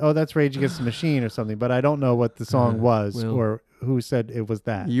said, "Oh, that's Rage Against the Machine" or something, but I don't know what the song was well, or who said it was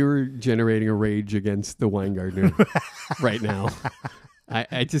that. You're generating a rage against the Weingartner right now.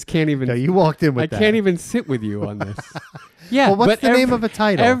 I just can't even. No, you walked in with I that. can't even sit with you on this. Yeah, Well, what's but the name of a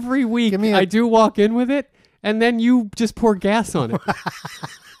title? Every week Give me I do walk in with it, and then you just pour gas on it.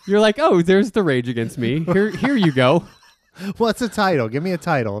 You're like, "Oh, there's the Rage Against Me. Here you go." What's a title? Give me a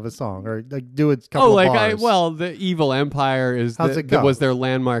title of a song, or like do a couple of bars. The Evil Empire How's it go? was their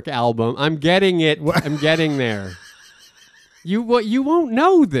landmark album. I'm getting it. I'm getting there. You won't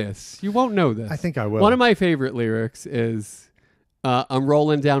know this. You won't know this. I think I will. One of my favorite lyrics is, "I'm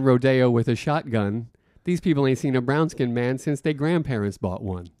rolling down Rodeo with a shotgun. These people ain't seen a brown skinned man since their grandparents bought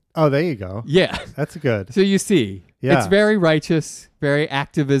one." Oh, there you go. Yeah. That's good. So you see, Yeah. it's very righteous, very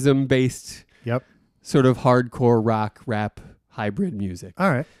activism based, Yep. sort of hardcore rock rap hybrid music.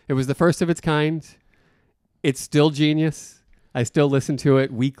 All right. It was the first of its kind. It's still genius. I still listen to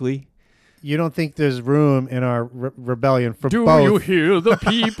it weekly. You don't think there's room in our rebellion for Do both you hear the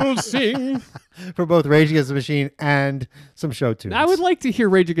people sing? for both Rage Against the Machine and some show tunes? I would like to hear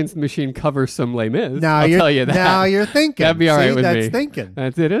Rage Against the Machine cover some Les Mis. Now I'll you're, tell you that. Now you're thinking. That'd be all right with that's me. Thinking.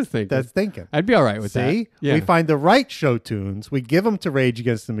 It is thinking. That's thinking. I'd be all right with that. See, Yeah. we find the right show tunes. We give them to Rage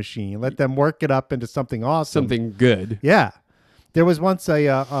Against the Machine. Let them work it up into something awesome. Something good. Yeah. There was once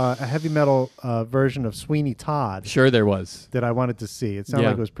a heavy metal version of Sweeney Todd Sure, there was. that I wanted to see. It sounded Yeah.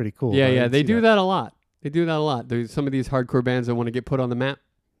 like it was pretty cool. Yeah, but I yeah. didn't They see do that a lot. They do that a lot. There's some of these hardcore bands that want to get put on the map.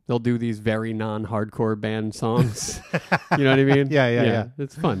 They'll do these very non-hardcore band songs. You know what I mean? Yeah.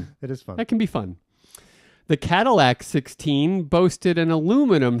 It's fun. It is fun. That can be fun. The Cadillac 16 boasted an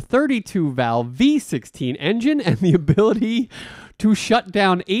aluminum 32-valve V16 engine and the ability to shut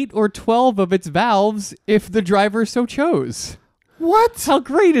down 8 or 12 of its valves if the driver so chose. What? How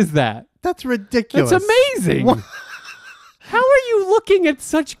great is that? That's ridiculous. That's amazing. What? How are you looking at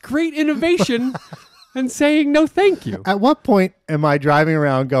such great innovation and saying no thank you? At what point am I driving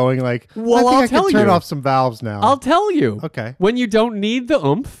around going like, Well, I think I'll I tell can turn you. off some valves now? I'll tell you. Okay. When you don't need the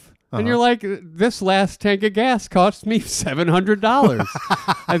oomph, and you're like, this last tank of gas cost me $700.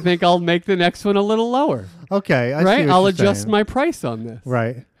 I think I'll make the next one a little lower. Okay. I see Right? what I'll you're adjust saying. my price on this.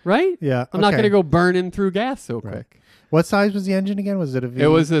 Right. Right? Yeah. I'm not okay. going to go burning through gas so Right. quick. What size was the engine again? Was it a V? It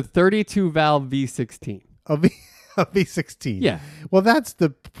was a 32-valve V16. a V16. Yeah. Well, that's the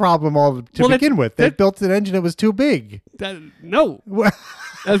problem to Well, begin with. They that- built an engine that was too big. No.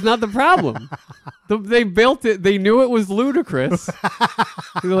 That's not the problem. They built it. They knew it was ludicrous.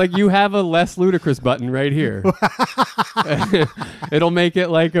 They're like, you have a less ludicrous button right here. It'll make it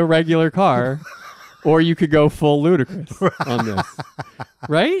like a regular car, or you could go full ludicrous on this.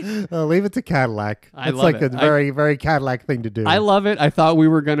 Right? Leave it to Cadillac. I It's love like it. a very, very Cadillac thing to do. I love it. I thought we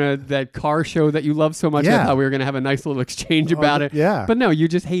were that car show that you love so much, I Yeah. thought we were going to have a nice little exchange about it. yeah. But no, you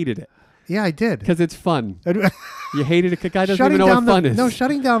just hated it Yeah, I did. because it's fun. You hated it. The guy doesn't Shutting even know down what fun is. No,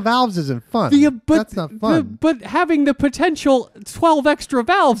 shutting down valves isn't fun. Yeah, but That's not fun. but having the potential 12 extra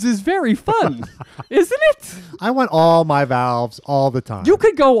valves is very fun, isn't it? I want all my valves all the time. You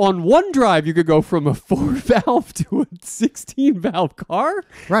could go on one drive. You could go from a 4-valve to a 16-valve car.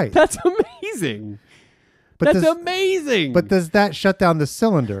 Right. That's amazing. But That's does- amazing. But does that shut down the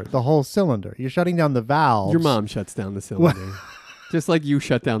cylinder, the whole cylinder? You're shutting down the valves. your mom shuts down the cylinder. Just like you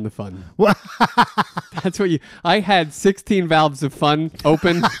shut down the fun. What? That's what you. I had 16 valves of fun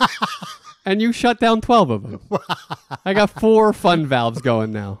open, and you shut down 12 of them. I got 4 fun valves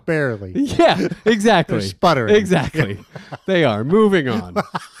going now. Barely. Yeah, exactly. They're sputtering. Exactly. They are. Moving on.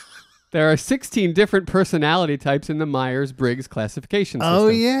 There are 16 different personality types in the Myers-Briggs classification system. Oh,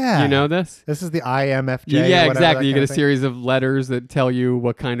 yeah. You know this? This is the IMFJ. Yeah, or whatever, exactly. that You kind get a of thing. series of letters that tell you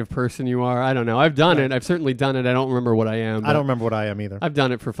what kind of person you are. I don't know. I've done it. I've certainly done it. I don't remember what I am. I but don't remember what I am either. I've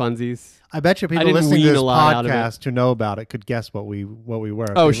done it for funsies. I bet you people didn't listening to wean this a lot out of it. podcast who know about it could guess what we were. if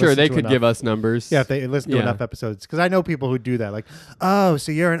Oh, they sure. listened They to could enough. give us numbers. Yeah, if they listen to Yeah. enough episodes. Because I know people who do that. Like, oh,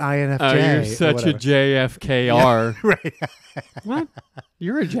 so you're an INFJ. Oh, you're or such a whatever. JFKR. Right. What?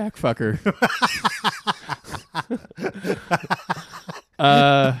 You're a jack fucker.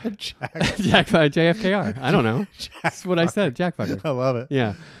 JFKR. I don't know. That's what I said. Jack fucker. I love it.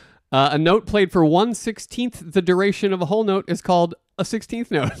 Yeah. A note played for 1/16th the duration of a whole note is called a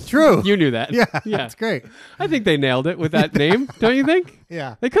 16th note. True. You knew that. Yeah, Yeah. that's great. I think they nailed it with that name. Don't you think?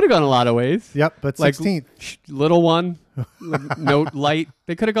 Yeah. They could have gone a lot of ways. Yep, but Like 16th. little one, note light.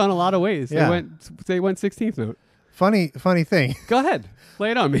 They could have gone a lot of ways. Yeah. They went 16th note. Funny thing. Go ahead.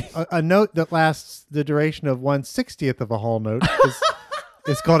 Lay it on me. A note that lasts the duration of 1/60th of a whole note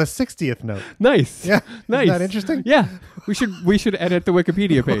is called a 60th note. Nice. Yeah. Nice. Isn't that interesting? Yeah. We should edit the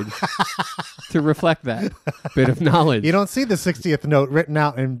Wikipedia page to reflect that bit of knowledge. You don't see the 60th note written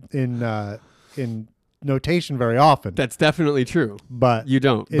out in notation very often. That's definitely true. But You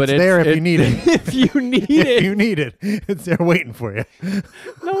don't. It's but there if you need it. If you need if it. you need it, it's there waiting for you.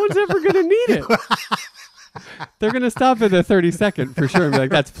 No one's ever going to need it. They're going to stop at the 32nd for sure and be like,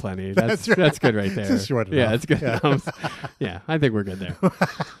 that's plenty. That's right. good right there. It's short Yeah, enough. it's good Yeah. enough. Yeah, I think we're good there.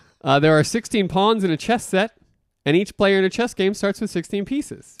 There are 16 pawns in a chess set, and each player in a chess game starts with 16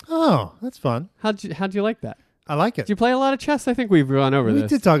 pieces. Oh, that's fun. How'd you like that? I like it. Did you play a lot of chess? I think we've gone over We this.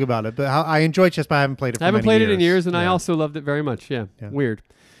 did talk about it, but I enjoy chess, but I haven't played it for I haven't many played it in years, and I Yeah. also loved it very much. Yeah, Yeah. weird.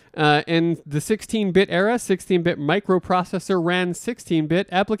 In the 16-bit era, 16-bit microprocessor ran 16-bit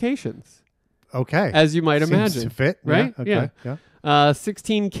applications, Okay. as you might Seems imagine. to fit. right? Yeah. Okay. Yeah.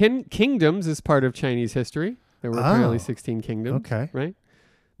 16 kingdoms is part of Chinese history. There were apparently Oh. 16 kingdoms. Okay. Right?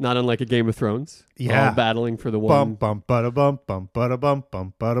 Not unlike a Game of Thrones. Yeah. All battling for the Bum one. bum bada bum bum bada bum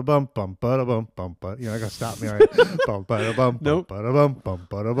bum bada bum bum bada bum bum bada. You're not gonna stop me, all right? Bum bada bum Nope. bada bum bum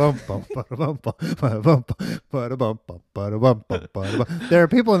bada bum bum bada bum bada bum bada bum bada bum bada bum. There are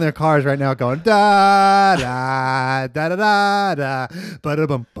people in their cars right now going da da da da da da bada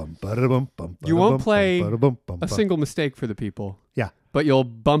bum bada bum bum. You won't play a a single mistake for the people, Yeah. but you'll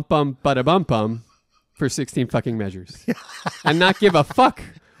bump bada bum for 16 fucking measures, and not give a fuck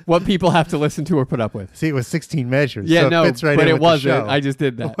what people have to listen to or put up with. See, it was 16 measures. Yeah, so no, it fits right but in it with the wasn't. show. I just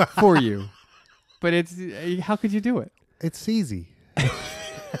did that for you. But it's how could you do it? It's easy.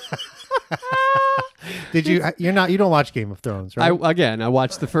 Did you? You don't watch Game of Thrones, right? I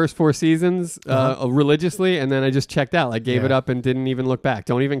watched the first 4 seasons religiously, and then I just checked out. I gave Yeah. it up and didn't even look back.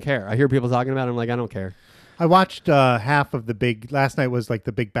 Don't even care. I hear people talking about it. I'm like, I don't care. I watched half of the big. Last night was like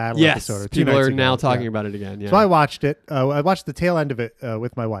the big battle Yes, episode. Or 2 people nights are ago. now talking Yeah. about it again. Yeah. So I watched it. I watched the tail end of it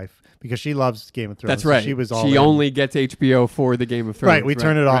with my wife because she loves Game of Thrones. That's so right. she was all She in. only gets HBO for the Game of Thrones. Right. We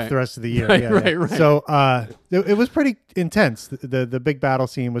turn it off right. the rest of the year. Right, yeah, right, yeah. right. So it was pretty intense. The big battle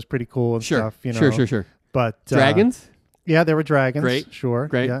scene was pretty cool and Sure. stuff. You know. Sure. But Dragons? Yeah, there were dragons. Great. Sure.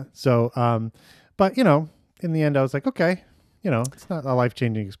 Great. Yeah. So, but in the end, I was like, okay, it's not a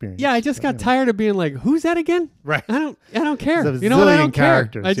life-changing experience. Yeah, I just got tired of being like, who's that again? Right. I don't care. There's a You know what? I zillion don't care.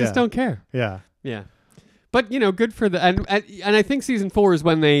 characters, I just yeah. don't care. Yeah. Yeah. But, good for the... And I think season 4 is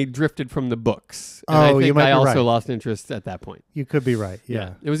when they drifted from the books. And I Oh, think you might I be also right. lost interest at that point. You could be right.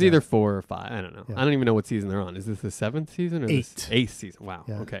 Yeah. It was either 4 or 5. I don't know. Yeah. I don't even know what season they're on. Is this the 7th season? Or 8th. 8th season. Wow.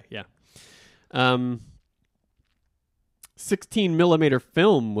 Yeah. Okay, yeah. 16 millimeter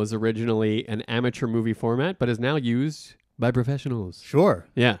film was originally an amateur movie format, but is now used by professionals. Sure.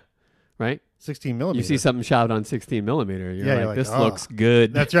 Yeah. Right? 16 millimeter. You see something shot on 16 millimeter. You're Yeah, like, you're like, this "Oh." looks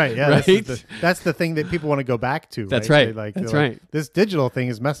good. That's right. Yeah. Right? That's the thing that people want to go back to. That's right. right. They're That's like, right. This digital thing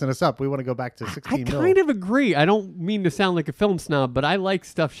is messing us up. We want to go back to 16 I mil. kind of agree. I don't mean to sound like a film snob, but I like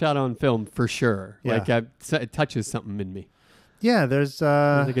stuff shot on film for sure. Yeah. Like it touches something in me. Yeah. There's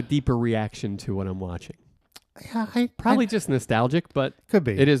There's like a deeper reaction to what I'm watching. yeah, Probably just nostalgic, but could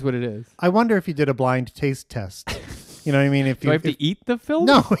be. it is what it is. I wonder if you did a blind taste test. You know what I mean? If Do you I have to eat the film?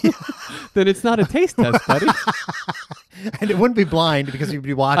 no, Then it's not a taste test, buddy. and it wouldn't be blind because you'd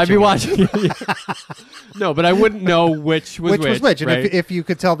be watching. I'd be it. watching it. No, but I wouldn't know which was Which was which, and right? if you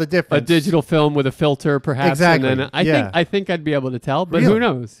could tell the difference, A digital film with a filter, perhaps. Exactly, And then yeah. I think I'd be able to tell, but Really? who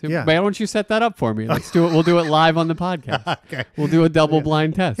knows? Yeah. Why don't you set that up for me? Let's do it. We'll do it live on the podcast. Okay. We'll do a double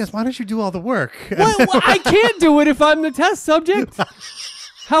blind test. Yes. Why don't you do all the work? Well, I can't do it if I'm the test subject.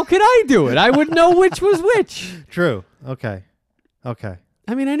 How could I do it? I would know which was which. True. Okay.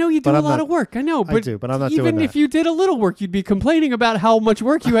 I mean, I know you do But a I'm lot not- of work. I know, I but do, but I'm not even doing if that. you did a little work, you'd be complaining about how much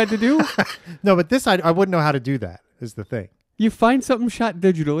work you had to do. No, but this I wouldn't know how to do that. Is the thing. You find something shot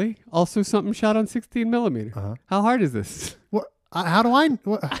digitally, also something shot on 16 millimeter. Uh-huh. How hard is this? What? How do I?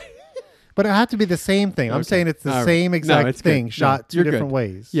 What, but it had to be the same thing. I'm Okay. saying it's the All right. same No, exact it's good. thing No, shot 2 you're different good.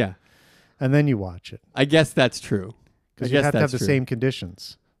 ways. Yeah, And then you watch it I guess that's true. I because you guess have to have that's the true. same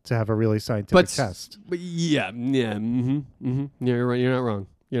conditions to have a really scientific But test. But yeah. Yeah, you're right. You're not wrong.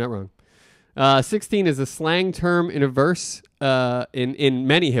 You're not wrong. 16 is a slang term in a verse in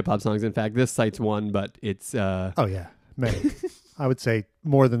many hip hop songs. In fact, this cites one, but it's Oh yeah, many. I would say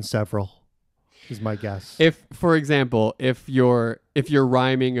more than several. Is my guess. if, for example, if you're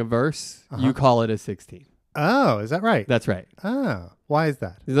rhyming a verse, you call it a 16. Oh, is that right? That's right. Oh, why is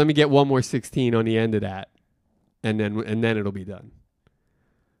that? Let me get one more 16 on the end of that, and then it'll be done.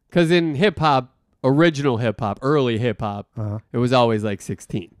 Because in hip hop, original hip hop, early hip hop, it was always like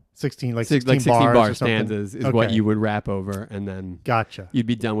 16. 16, like 16 16 bars bar or something? stanzas is what Okay. you would rap over, and then Gotcha. you'd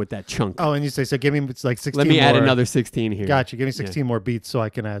be done with that chunk. Oh, and you say, so give me it's like 16 Let me add more- another 16 here. Gotcha. Give me 16 more beats so I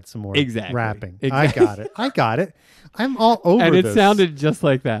can add some more Exactly. rapping. Exactly. I got it. I'm all over And it this. sounded just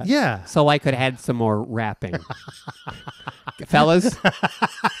like that. Yeah. So I could add some more rapping. Fellas,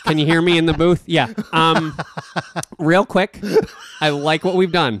 can you hear me in the booth? Yeah. Real quick, I like what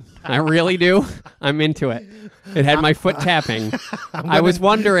we've done. I really do. I'm into it. It had my foot tapping. I was I'm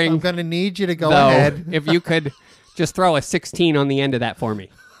wondering, going to need you to go though, ahead. if you could just throw a 16 on the end of that for me.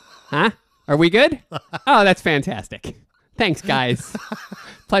 Huh? Are we good? Oh, that's fantastic. Thanks, guys.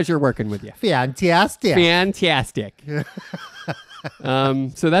 Pleasure working with you. Fantastic. Fantastic.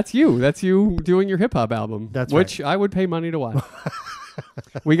 So that's you. That's you doing your hip hop album. That's which I would pay money to watch.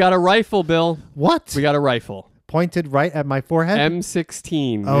 We got a rifle, Bill. What? We got a rifle. Pointed right at my forehead?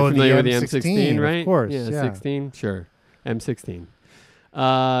 M16. Oh, You're familiar with the the M16, M16, of right? course, Yeah, yeah. 16. Sure. M16.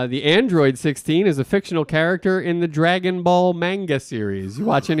 The Android 16 is a fictional character in the Dragon Ball manga series. You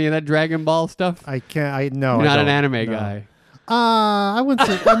watch any of that Dragon Ball stuff? I can't. I know. You're I not an don't. anime No. guy. I wouldn't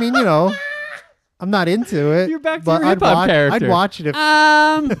say. I mean, I'm not into it. You're back to but your hip-hop character. I'd watch it if.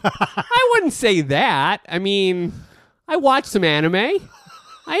 I wouldn't say that. I mean, I watch some anime.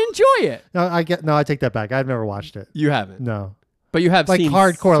 I enjoy it. No, I take that back. I've never watched it. You haven't. No, But you have like seen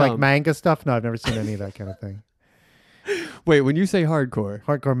hardcore, like some. manga stuff. No, I've never seen any of that kind of thing. Wait, when you say hardcore,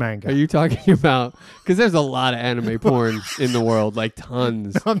 Hardcore manga. are you talking about? Because there's a lot of anime porn in the world, like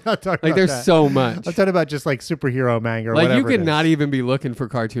tons. I'm not talking Like about there's that. so much. I'm talking about just like superhero manga or Like whatever. you could it is. not even be looking for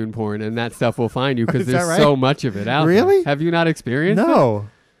cartoon porn, and that stuff will find you because Is that there's right? so much of it out there. Really? Have you not experienced it? No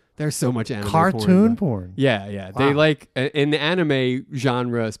There's so much anime cartoon porn. porn. Yeah, yeah. They Wow. like in the anime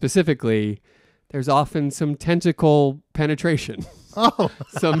genre specifically. There's often some tentacle penetration, Oh,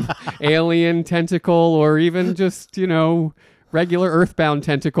 some alien tentacle, or even just regular earthbound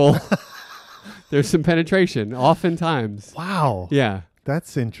tentacle. There's some penetration, oftentimes. wow. Yeah,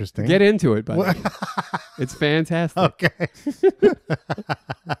 That's interesting. get into it, buddy. It's fantastic. Okay.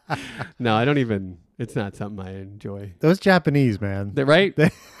 No, I don't even. It's not something I enjoy. Those Japanese, man. They're right?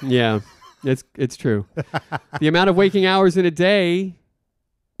 Yeah, it's true. The amount of waking hours in a day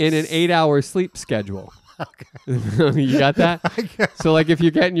in an 8-hour sleep schedule. You got that? So, like, if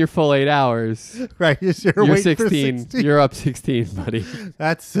you're getting your full 8 hours, Right. You're you're waiting for 16. You're up 16, buddy.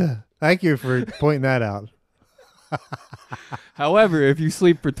 That's. Thank you for pointing that out. However, if you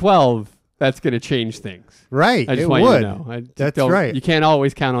sleep for 12, that's going to change things. Right. I just it want would. you to know. I just That's don't- right. You can't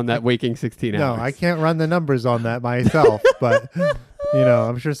always count on that waking 16 No, hours. I can't run the numbers on that myself, but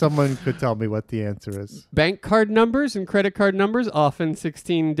I'm sure someone could tell me what the answer is. Bank card numbers and credit card numbers, often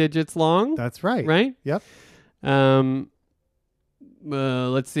 16 digits long. That's right. Right? Yep.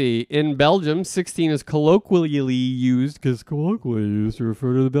 Let's see. In Belgium, 16 is colloquially used to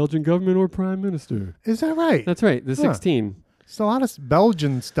refer to the Belgian government or prime minister. Is that right? That's right, the Huh. 16. It's a lot of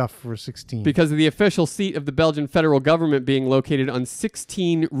Belgian stuff for 16. Because of the official seat of the Belgian federal government being located on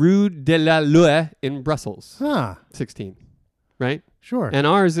 16 Rue de la Loi in Brussels. Huh. 16, right? Sure. And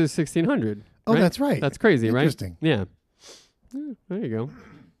ours is 1600. Oh, right? that's right. That's crazy, right? Interesting. Yeah. There you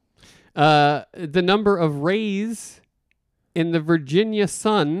go. The number of rays in the Virginia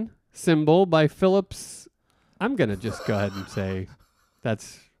Sun symbol by Phillips. I'm going to just go ahead and say I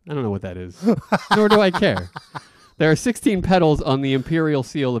don't know what that is. Nor do I care. There are 16 petals on the imperial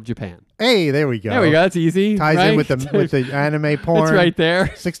seal of Japan. Hey, there we go. There we go. That's easy. Ties right? in with the anime porn. It's right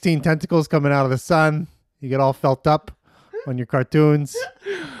there. 16 tentacles coming out of the sun. You get all felt up on your cartoons.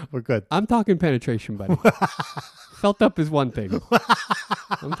 We're good. I'm talking penetration, buddy. Felt up is one thing.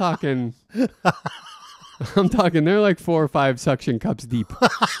 I'm talking. They're like 4 or 5 suction cups deep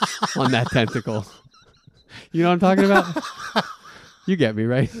on that tentacle. You know what I'm talking about? You get me,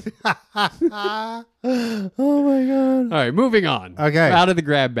 right? Oh my god. All right, moving on. Okay. Out of the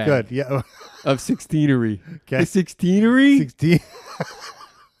grab bag. Good. Yeah. Of 16ery. Okay. The 16ery? 16.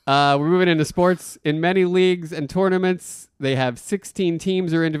 We're moving into sports. In many leagues and tournaments, they have 16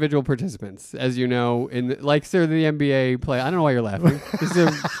 teams or individual participants. As you know, like the NBA play. I don't know why you're laughing.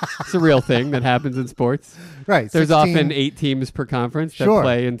 It's a real thing that happens in sports. Right. There's 16 often 8 teams per conference that Sure.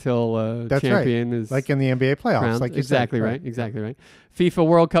 play until That's champion right. is Like in the NBA playoffs. crowned. Like you Exactly said. right. Exactly right. FIFA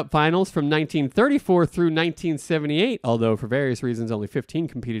World Cup Finals from 1934 through 1978, although for various reasons only 15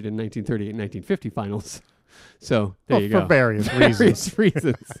 competed in 1938 and 1950 finals. So there Well, you go. for various reasons.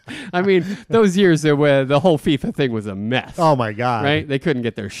 reasons. I mean, those years where the whole FIFA thing was a mess. Oh my god. Right? They couldn't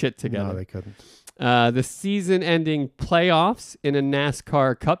get their shit together. No, they couldn't. The season-ending playoffs in a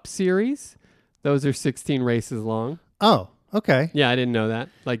NASCAR Cup Series. Those are 16 races long. Oh, okay. Yeah, I didn't know that.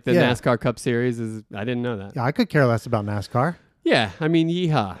 Like the Yeah. NASCAR Cup Series is. I didn't know that. Yeah, I could care less about NASCAR. Yeah, I mean,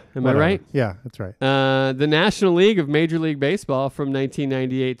 yeehaw. Am Whatever. I right? Yeah, that's right. The National League of Major League Baseball from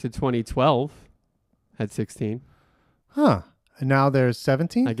 1998 to 2012 had 16. Huh. And now there's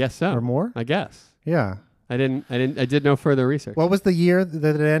 17 I guess so. or more? I guess. Yeah. I did no further research. What was the year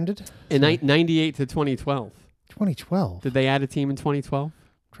that it ended? In 98 to 2012. 2012. Did they add a team in 2012?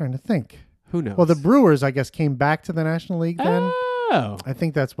 Trying to think. Who knows? Well, the Brewers, I guess, came back to the National League then. Oh. I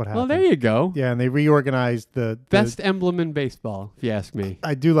think that's what happened. Well, there you go. Yeah, and they reorganized the Best emblem in baseball, if you ask me.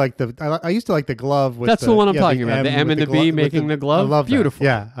 I do like I used to like the glove with That's the one I'm talking the about. The M with and the glo- B with making the glove. I love that. Beautiful.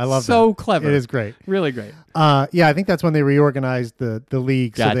 Yeah, I love that. So clever. It is great. Really great. Yeah, I think that's when they reorganized the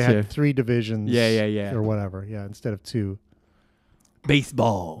league, so they Gotcha. had 3 divisions. Yeah. Or whatever. Yeah, instead of 2.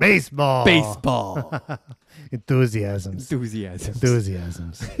 Baseball. Baseball. Baseball. Enthusiasms. Enthusiasm.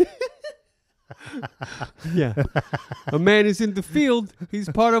 Enthusiasms. Yeah. A man is in the field. He's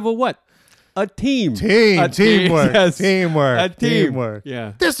part of a what? A team. Teamwork. Yes. Teamwork. A team. Teamwork.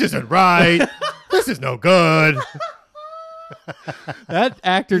 Yeah. This isn't right. This is no good. That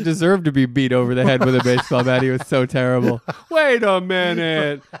actor deserved to be beat over the head with a baseball bat. He was so terrible. Wait a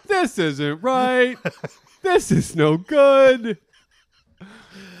minute. This isn't right. This is no good.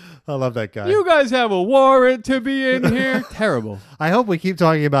 I love that guy. You guys have a warrant to be in here. Terrible. I hope we keep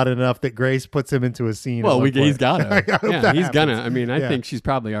talking about it enough that Grace puts him into a scene. Well, at one he's point. got I to. hope Yeah, that he's happens. gonna. I mean, I Yeah. think she's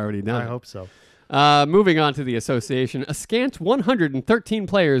probably already done I it. hope so. Moving on to the association, a scant 113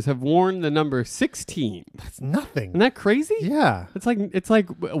 players have worn the number 16. It's nothing. Isn't that crazy? Yeah. It's like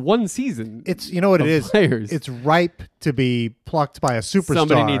one season. It's, you know what it of is? players. It's ripe to be plucked by a superstar.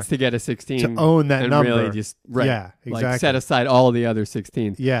 Somebody needs to get a 16 to own that and number. really just Yeah, like exactly. set aside all the other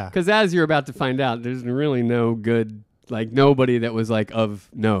 16. Yeah. Because as you're about to find out, there's really no good, like nobody that was like of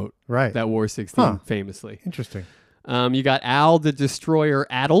note Right. that wore 16 Huh. famously. Interesting. You got Al the Destroyer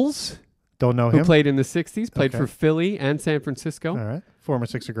Addles, Don't know who him. played in the 60s, played Okay. for Philly and San Francisco. All right. Former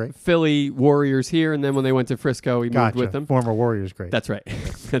Sixer great. Philly Warriors here, and then when they went to Frisco, he Gotcha. moved with them. Former Warriors great. That's right.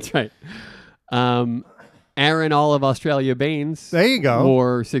 That's right. Aaron Olive Australia Baines There you go.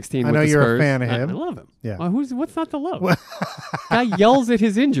 wore 16 I with know the you're a Spurs. fan of him. I love him. Yeah. Well, what's not to love? Guy yells at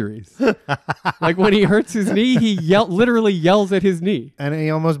his injuries. Like when he hurts his knee, he literally yells at his knee. And he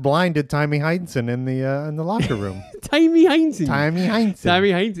almost blinded Timmy Heinsohn in the locker room. Timmy Heinsohn. Timmy Heinsohn. Timmy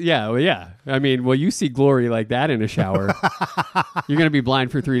Heinsohn. Yeah, well, yeah. I mean, well, you see glory like that in a shower. You're going to be blind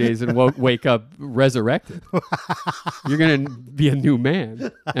for 3 days and wake up resurrected. You're going to be a new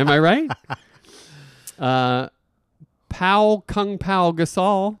man. Am I right? Kung Pao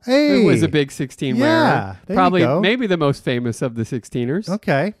Gasol Hey. was a big 16 Yeah, wearer. there you Probably go. maybe the most famous of the 16ers.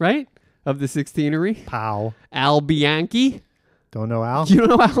 Okay. Right? Of the 16ery. Pow. Al Bianchi. Don't know Al. Do you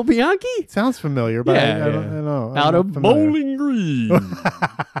know Al Bianchi? Sounds familiar, but Yeah, I don't know. I'm Out not of familiar. Bowling Green.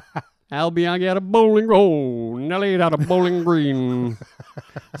 Al Bianchi out of Bowling Green. Oh, Nelly out of Bowling Green.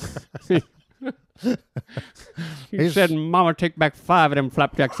 He He's- said, Mama, take back 5 of them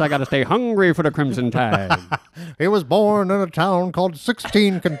flapjacks. I got to stay hungry for the Crimson Tide. He was born in a town called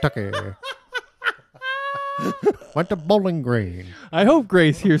 16, Kentucky. Went to Bowling Green. I hope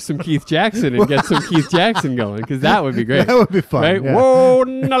Grace hears some Keith Jackson and gets some Keith Jackson going, because that would be great. That would be fun. Right? yeah. Whoa,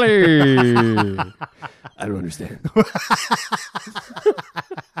 Nelly. I don't understand.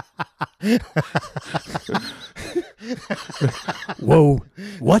 Whoa.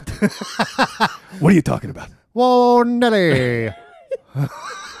 What? What are you talking about? Whoa, Nelly.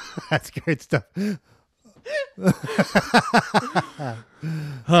 That's great stuff.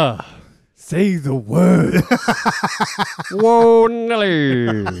 Say the word. Whoa,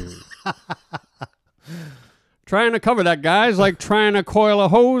 Nelly. Trying to cover that, guys, like trying to coil a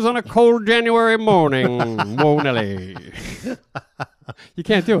hose on a cold January morning. Whoa, Nelly. You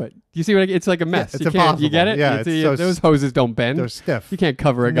can't do it. You see what it's like a mess. it's You can't. You get it? impossible. Yeah, it's so those hoses don't bend. They're stiff. You can't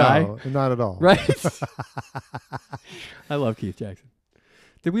cover a guy. No, not at all. Right? I love Keith Jackson.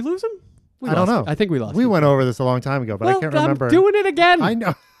 Did we lose him? We I don't lost know. him. I think we lost We him. went over this a long time ago, but Well, I can't remember. I'm doing it again. I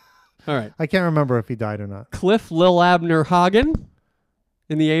know. All right. I can't remember if he died or not. Cliff Lil Abner Hagen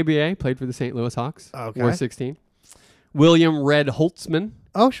in the ABA, played for the St. Louis Hawks. Okay. Wore 16. William Red Holtzman.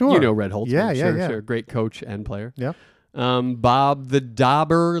 Oh, sure. You know Red Holtzman. Yeah, yeah, sure, yeah. Sure. Great coach and player. Yep. Bob the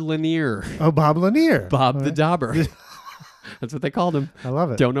Dauber Lanier. Oh, Bob Lanier. Bob the Dauber. That's what they called him. I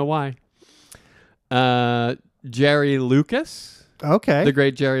love it. Don't know why. Jerry Lucas. Okay. The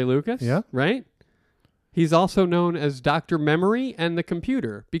great Jerry Lucas. Yeah. Right? He's also known as Dr. Memory and the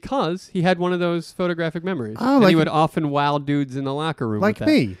Computer because he had one of those photographic memories. Oh, and like- he would often wow dudes in the locker room like with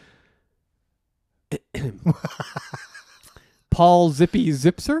that. me. Paul Zippy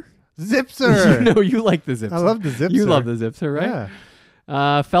Zipser? Zipser. You know you like the Zipser. I love the Zipser. You love the Zipser, right?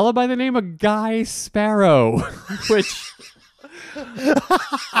 Yeah. Fella by the name of Guy Sparrow, which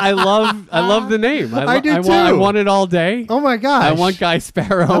I love the name. I do I too. want it all day. Oh my gosh. I want Guy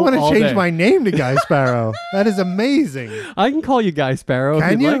Sparrow. I want all to change day. my name to Guy Sparrow. That is amazing. I can call you Guy Sparrow if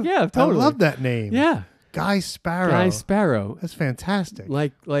Can you'd you? like. Yeah, totally. I love that name. Yeah, Guy Sparrow. Guy Sparrow. That's fantastic.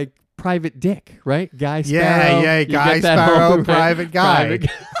 Like Private Dick, right? Guy Sparrow. Yeah, You Guy get that Sparrow, whole- right? Private Guy.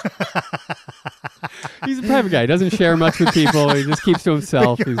 He's a private guy. He doesn't share much with people. He just keeps to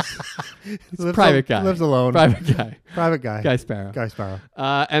himself. He's a private guy. Lives alone. Private guy. Private guy. Guy Sparrow. Guy Sparrow.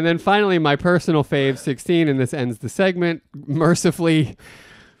 And then finally, my personal fave, 16, and this ends the segment, mercifully,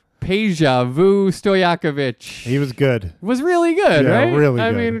 Peja Vu Stojakovic. He was good. Was really good, Yeah, right? really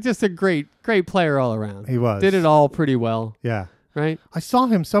I good. mean, just a great player all around. He was. Did it all pretty well, Yeah. right? I saw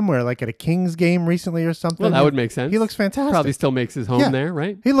him somewhere, like at a Kings game recently or something. Well, that would make sense. He looks fantastic. Probably still makes his home Yeah. there,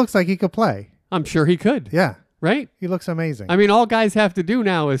 right? He looks like he could play. I'm sure he could, Yeah. right? He looks amazing. I mean, all guys have to do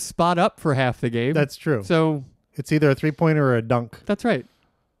now is spot up for half the game. That's true. So It's either a 3-pointer or a dunk. that's right.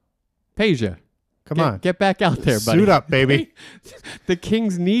 Peja. Come on. Get back out there, buddy. Suit up, baby. The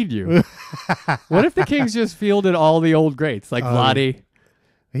Kings need you. What if the Kings just fielded all the old greats like Vladi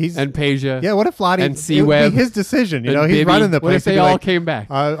He's and Peja? Yeah, what if Lottie and it would C-Web be his decision? You and know, he's Bibby? running the What if place. He'd they be all like, came back?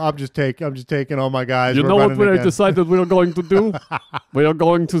 I'm just taking all my guys. You We're know what running we again." decided we are going to do? We are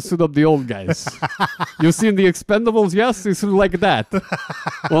going to suit up the old guys. You seen the Expendables? Yes, it's like that.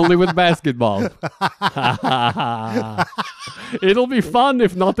 Only with basketball. It'll be fun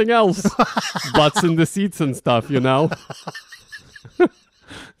if nothing else. Butts in the seats and stuff, you know?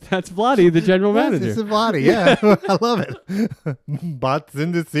 That's Vladi, the general manager. It's Vladi, yeah. I love it. Butts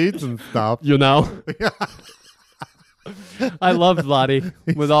in the seats and stuff. You know? I love Vladi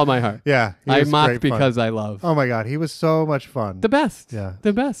with all my heart. Yeah. he I was mock great fun. because I love. Oh my God, he was so much fun. The best. Yeah.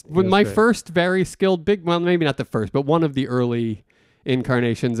 The best. When was my great. first very skilled well, maybe not the first, but one of the early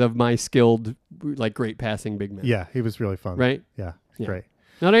incarnations of my skilled, like, great passing big man. Yeah, he was really fun. Right? Yeah, Yeah. great.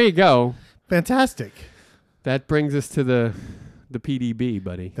 Now, there you go. Fantastic. That brings us to the PDB,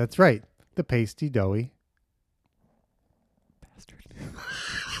 buddy. That's right. The pasty doughy.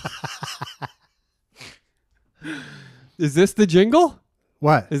 Is this the jingle?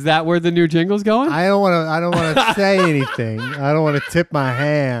 What? Is that where the new jingle's going? I don't want to say anything. I don't want to tip my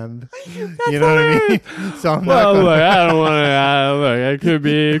hand. You know what I mean? So I'm well, not look, gonna, I don't want to. Look,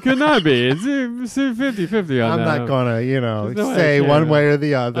 it could not be. It's 50-50 on I'm that. not gonna, No, I say can't. one way or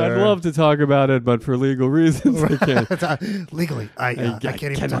the other. I'd love to talk about it, but for legal reasons, I can't. Legally, I can't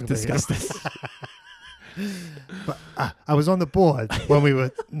even cannot talk discuss about this. But I was on the board when we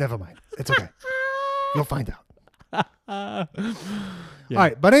were. Never mind. It's okay. You'll find out. Yeah. All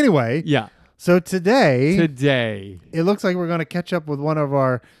right, but anyway. Yeah. So today, It looks like we're going to catch up with one of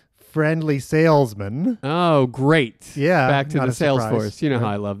our friendly salesmen. Oh, great. Yeah, Back to not the a sales surprise. force. You know Right.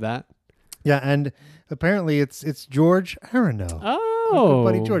 how I love that. Yeah, and apparently it's George Aronow. Oh.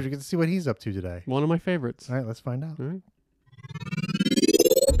 Good buddy George. We get to see what he's up to today. One of my favorites. All right, let's find out. All right.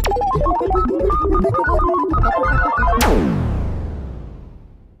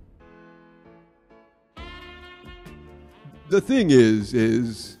 The thing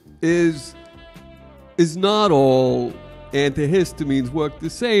is not all antihistamines work the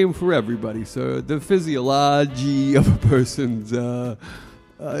same for everybody, sir. The physiology of a person's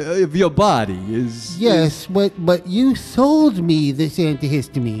of your body is Yes, but you sold me this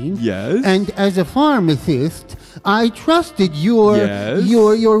antihistamine. Yes. And as a pharmacist, I trusted your Yes.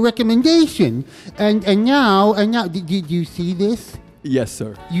 your recommendation. And now did you see this? yes,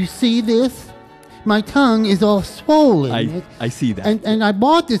 sir. You see this? My tongue is all swollen. I see that. And I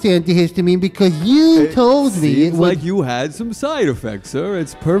bought this antihistamine because you told me it Seems would like you had some side effects, sir.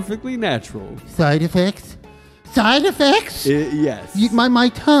 It's perfectly natural. side effects. Side effects? Yes. My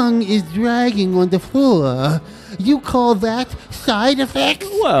tongue is dragging on the floor. You call that side effects?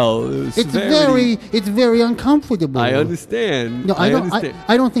 well, It's very uncomfortable. I understand. No, I don't. understand.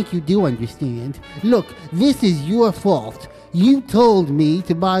 I don't think you do understand. Look, this is your fault. You told me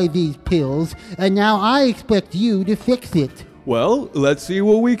to buy these pills, and now I expect you to fix it. Well, let's see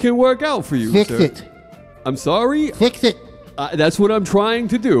what we can work out for you, Fix sir. it. I'm sorry. Fix it. That's what I'm trying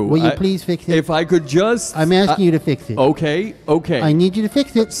to do. Will you please fix it? If I could just... I'm asking you to fix it. Okay. I need you to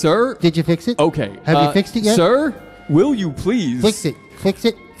fix it. Sir? Did you fix it? Okay. Have you fixed it yet? Sir, will you please... Fix it. Fix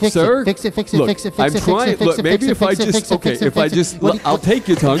it. Fix Sir? it. Fix it. Fix it. Look, fix it. Fix I'm it. Fix trying... it. Fix Look, it. maybe fix if it, I fix it, just... fix it, Okay, fix it, if I fix it. just... What do you- I'll take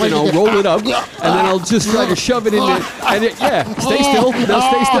your tongue and I'll roll it up, and then I'll just try to shove it in there. And yeah, stay still. No,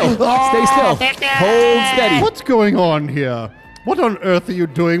 stay still. Stay still. Hold steady. What's going on here? What on earth are you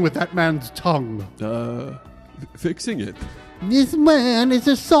doing with that man's tongue? Fixing it. This man is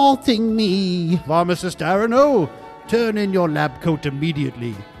assaulting me. Pharmacist Aronow, turn in your lab coat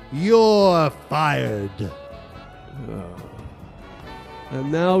immediately. You're fired.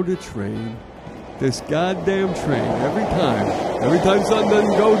 And now the train. This goddamn train. Every time something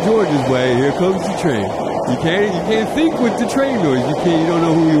doesn't go George's way, here comes the train. You can't think with the train noise. You don't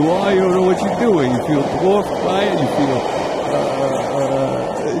know who you are. You don't know what you're doing. You feel dwarfed by it. You feel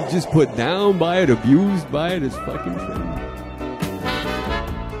just put down by it, abused by it. It's fucking train.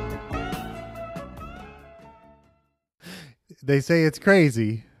 They say it's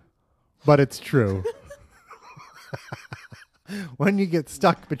crazy, but it's true. When you get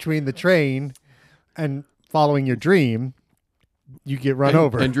stuck between the train and following your dream, you get run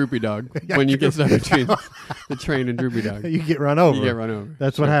over. And Droopy Dog. When you get stuck between the train and Droopy Dog. You get run over. You get run over.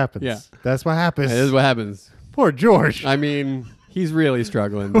 That's what happens. Yeah. That's what happens. That is what happens. Poor George. I mean, he's really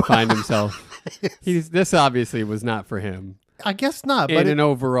struggling to find himself. This obviously was not for him I guess not, in but an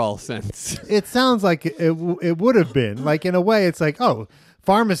overall sense. it sounds like it would have been. Like, in a way, it's like, oh,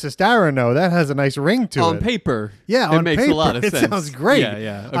 pharmacist Arano, that has a nice ring to On it. paper, Yeah, it on makes paper, a lot of it sense. sounds great.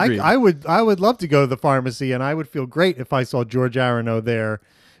 Yeah, agreed. I would love to go to the pharmacy, and I would feel great if I saw George Arano there,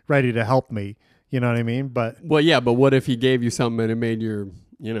 ready to help me. You know what I mean? But Well, yeah, but what if he gave you something and it made your,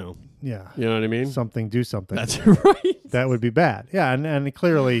 yeah, you know what I mean? do something. That's right. That would be bad. Yeah, and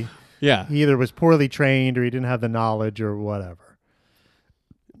clearly Yeah. he either was poorly trained or he didn't have the knowledge or whatever.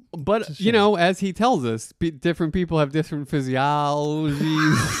 But, as he tells us, different people have different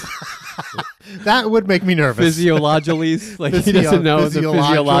physiologies, That would make me nervous. physiologies. Like, he doesn't know the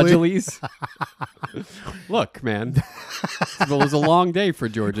physiologies. Look, man, it was a long day for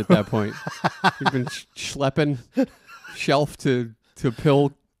George at that point. He's been schlepping shelf to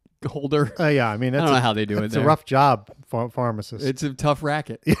pill holder. Yeah, I mean, I that's don't know how they do it it's there. a rough job for pharmacists. It's a tough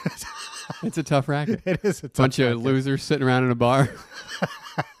racket. It's a tough racket. It is a tough Bunch of racket. losers sitting around in a bar.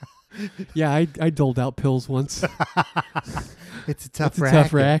 Yeah, I doled out pills once. It's a tough It's a racket.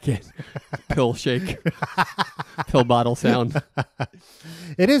 tough racket. Pill shake. Pill bottle sound.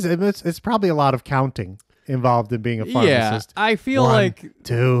 It is. It's probably a lot of counting involved in being a Yeah, pharmacist. I feel 1, like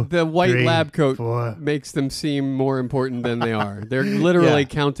 2, the white 3, lab coat 4. makes them seem more important than they are. They're literally Yeah.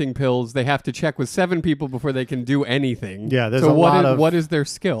 counting pills. They have to check with 7 people before they can do anything. Yeah, there's so a lot of- what is their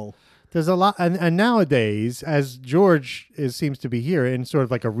skill? There's a lot, and nowadays, as George seems to be here in sort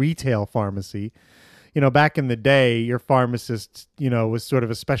of like a retail pharmacy. Back in the day, your pharmacist, was sort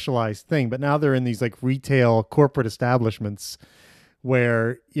of a specialized thing, but now they're in these like retail corporate establishments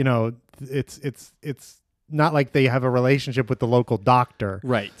where it's not like they have a relationship with the local doctor.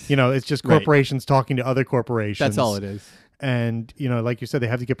 Right. It's just Right. corporations talking to other corporations. That's all it is. And, like you said, they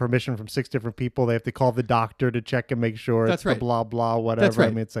have to get permission from 6 different people. They have to call the doctor to check and make sure That's it's the right. blah, blah, whatever. That's right.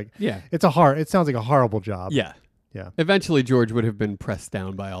 I mean, it's like, Yeah. it sounds like a horrible job. Yeah. Yeah. Eventually, George would have been pressed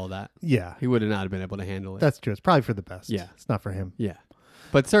down by all that. Yeah. He would have not been able to handle it. That's true. It's probably for the best. Yeah. It's not for him. Yeah.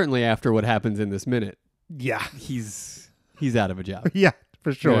 But certainly after what happens in this minute, Yeah. he's out of a job. Yeah,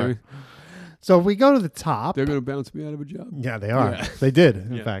 for sure. You know what I mean? So if we go to the top. They're going to bounce me out of a job. Yeah, they are. Yeah. They did,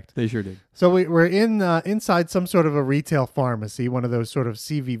 in Yeah, fact. They sure did. So we're inside some sort of a retail pharmacy, one of those sort of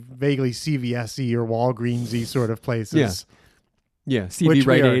vaguely CVS-y or Walgreens-y sort of places. Yeah. CD Which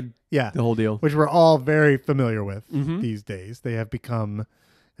we Rite are- Aid, Yeah. the whole deal. Which we're all very familiar with Mhm. these days. They have become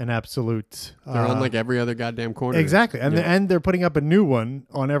an absolute. They're on like every other goddamn corner. Exactly, and Yeah. and they're putting up a new one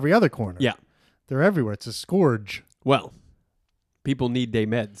on every other corner. Yeah. They're everywhere. It's a scourge. Well, people need day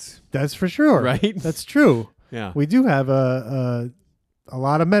meds, That's for sure. right? That's true. Yeah. We do have a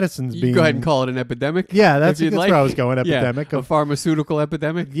lot of medicines You being. go ahead and call it an epidemic. Yeah, that's if you'd where like. I was going. Epidemic Yeah, a of. pharmaceutical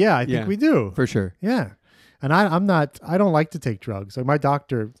epidemic. Yeah, I think Yeah. we do. For sure. Yeah, and I'm not. I don't like to take drugs. Like my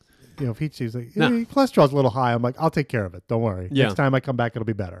doctor, if he's like, No. hey, cholesterol's a little high, I'm like, I'll take care of it. Don't worry. Yeah. Next time I come back, it'll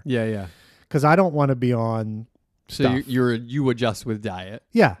be better. Yeah, yeah. Because I don't want to be on. So Stuff. you adjust with diet.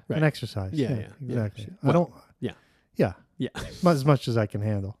 Yeah, Right. and exercise. Yeah, yeah, exactly. yeah. I Well, don't. yeah. Yeah, Yeah. as much as I can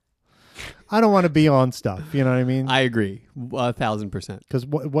handle. I don't want to be on stuff. You know what I mean? I agree. 1,000%. Because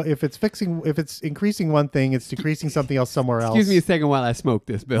what if it's increasing one thing, it's decreasing something else somewhere else. Excuse me a second while I smoke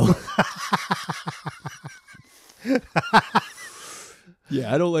this, Bill.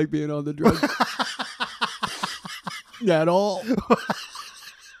 Yeah, I don't like being on the drug. At all.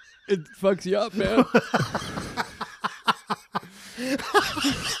 It fucks you up, man.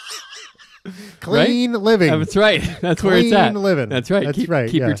 Clean living. That's right. That's where it's at. Clean living. That's right. That's keep right,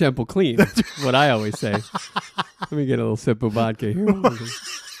 keep yeah. your temple clean. What I always say. Let me get a little sip of vodka here.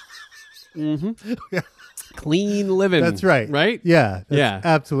 Clean living. That's right. Right? Yeah. That's Yeah.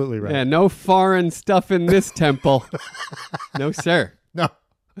 absolutely right. Yeah, no foreign stuff in this temple. No, sir. No.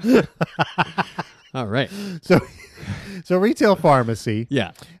 All right. So retail pharmacy,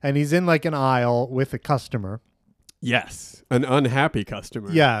 Yeah. and he's in like an aisle with a customer. Yes. An unhappy customer.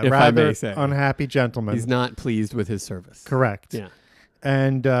 Yeah, if I rather may say. unhappy gentleman. He's not pleased with his service. Correct. Yeah.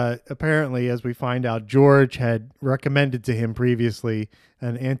 And apparently, as we find out, George had recommended to him previously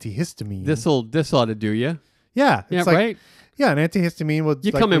an antihistamine. This ought to do you. yeah, Yeah, it's like, right? Yeah, an antihistamine will.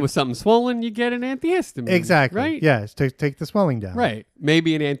 You come in with something swollen, you get an antihistamine. exactly Right? Yes, take the swelling down. Right.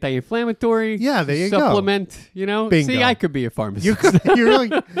 Maybe an anti-inflammatory. Yeah, there you go. supplement. You know. Bingo. See, I could be a pharmacist. You could. You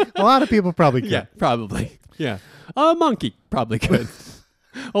really. A lot of people probably could. Yeah, probably. Yeah. A monkey probably could.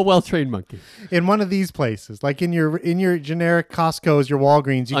 A well-trained monkey. In one of these places, like in your generic Costco's, your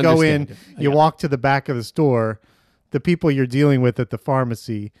Walgreens, you go in, Understand it. you Yeah. walk to the back of the store. The people you're dealing with at the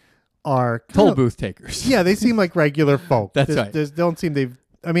pharmacy are Toll booth takers. Yeah, they seem like regular folk. That's right. Don't seem they've.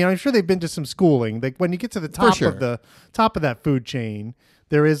 I mean, I'm sure they've been to some schooling. Like when you get to the top sure. of the top of that food chain,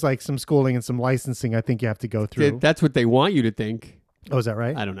 there is like some schooling and some licensing. I think you have to go through. That's what they want you to think. Oh, is that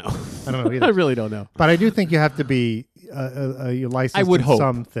right? I don't know. I don't know either. I really don't know. But I do think you have to be you licensed I would in hope.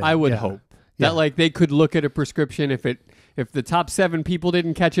 something. I would Yeah. hope Yeah. that like they could look at a prescription if the top 7 people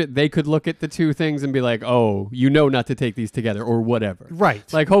didn't catch it, they could look at the 2 things and be like, "Oh, you know not to take these together," or whatever. Right.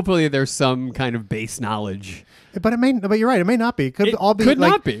 Like hopefully there's some kind of base knowledge. But you're right. It may not be. It could It all be. could like,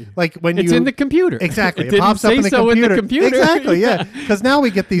 not be. Like when It's you in the computer. Exactly. It It didn't pops up say in the so computer. in the computer. Exactly. Yeah. Yeah. Because now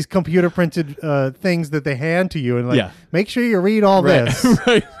we get these computer printed things that they hand to you and like, Yeah. make sure you read all Right. this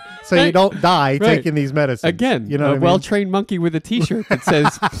right. so you don't die Right. taking these medicines. Again, you know a what I mean? well-trained monkey with a T-shirt that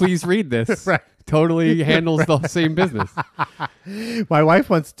says, "Please read this." Right. Totally handles the same business. My wife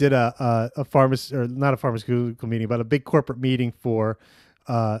once did a pharmacy, or not a pharmaceutical meeting, but a big corporate meeting for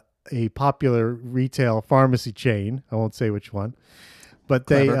a popular retail pharmacy chain. I won't say which one, but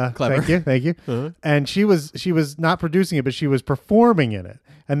Clever. thank you. Uh-huh. And she was not producing it, but she was performing in it,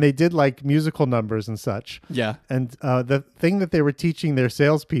 and they did like musical numbers and such. Yeah. And the thing that they were teaching their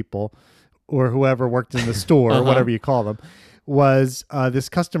salespeople, or whoever worked in the store, or whatever you call them, was this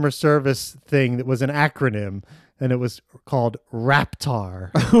customer service thing that was an acronym, and it was called RAPTAR.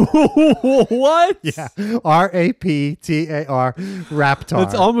 What? Yeah, RAPTAR, RAPTAR.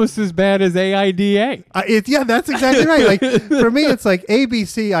 That's almost as bad as AIDA. Yeah, that's exactly right. Like for me, it's like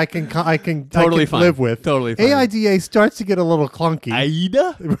ABC. I can Totally I can fine. live with. Totally fine. AIDA starts to get a little clunky.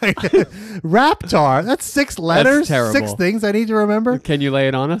 AIDA? Right. RAPTAR. That's 6 letters. terrible. 6 things I need to remember. Can you lay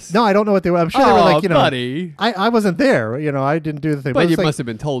it on us? No, I don't know what they were. I'm sure they were like, buddy. I wasn't there. I didn't do the thing. But it's you like, must have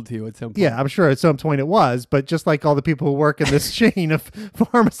been told to at some point. Yeah, I'm sure at some point it was, but just like all the people who work in this chain of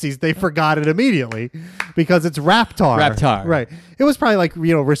pharmacies, they forgot it immediately because it's RAPTAR. RAPTAR. Right. It was probably like,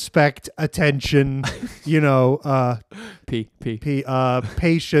 respect, attention,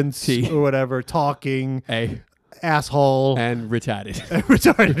 patience T. or whatever, talking, A asshole, and retarded.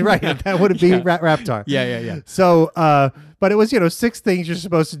 retarded. Right. That would be Yeah. RAPTAR. Yeah. So, but it was, 6 things you're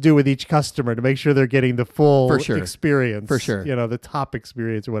supposed to do with each customer to make sure they're getting the full For sure. experience. For sure. The top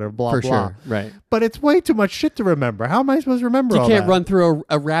experience or whatever, blah, For blah. sure. Right. But it's way too much shit to remember. How am I supposed to remember You all can't that? run through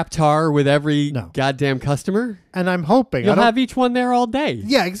a RAPTAR with every No. goddamn customer. And I'm hoping. You'll have each one there all day.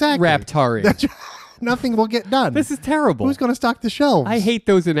 Yeah, exactly. RAPTARing. That's- Nothing will get done. This is terrible. Who's going to stock the shelves? I hate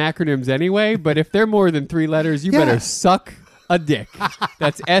those in acronyms anyway, but if they're more than 3 letters, you Yeah. better suck a dick.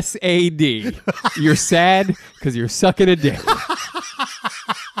 That's SAD. You're sad because you're sucking a dick.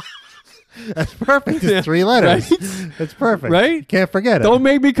 That's perfect. It's 3 letters. Right? That's perfect. Right? Can't forget it. Don't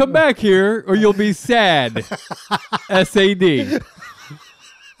make me come back here or you'll be sad. SAD.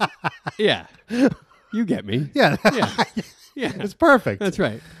 Yeah. You get me. Yeah. Yeah. Yeah. It's perfect. That's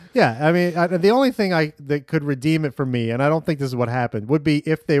right. Yeah, I mean, the only thing that could redeem it for me, and I don't think this is what happened, would be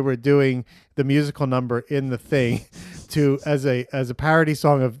if they were doing the musical number in the thing as a parody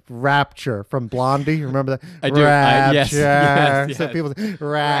song of Rapture from Blondie. Remember that? I do. Rapture. Yes. So people say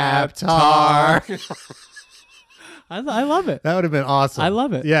Raptar. I love it. That would have been awesome. I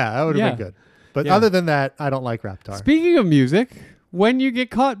love it. Yeah, that would have Yeah. been good. But Yeah. other than that, I don't like Raptar. Speaking of music, When You Get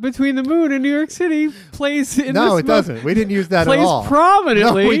Caught Between the Moon and New York City plays in No, this it doesn't. We didn't use that at plays all.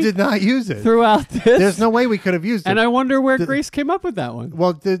 prominently No, we did not use it. throughout this. There's no way we could have used it. And I wonder where Grace came up with that one.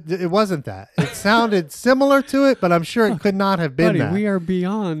 Well, it wasn't that. It sounded similar to it, but I'm sure it could not have been Buddy, that. we are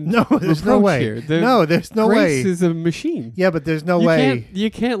beyond No, there's no reproach way. here. No, there's no Grace way. is a machine. Yeah, but there's no way. You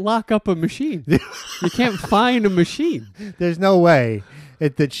can't lock up a machine. You can't find a machine. There's no way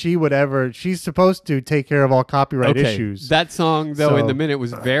that she would ever. She's supposed to take care of all copyright Okay, issues. that song, though, in So- the minute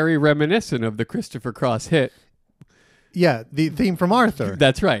was very reminiscent of the Christopher Cross hit. Yeah, the theme from Arthur.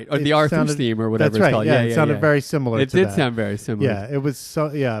 That's right. Or It the Arthur's sounded- theme or whatever That's it's right. called. Yeah, it sounded very similar. It to did that. sound very similar. Yeah, it was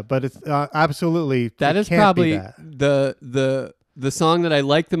so. Yeah, but it's absolutely. That it is can't be probably that. the song that I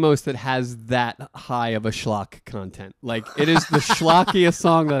like the most that has that high of a schlock content. Like, it is the schlockiest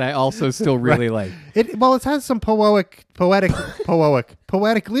song that I also still really like. It has some poetic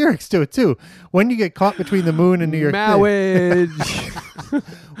lyrics to it too. When you get caught between the moon and New York City, Marriage.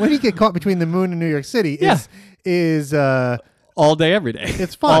 when you get caught between the moon and New York City, Yeah. is All day, every day.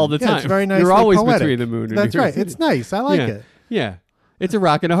 it's fun All the Yeah, time. it's very nice. You're always between the moon and That's New York right. City. It's nice. I like yeah. it. Yeah. It's a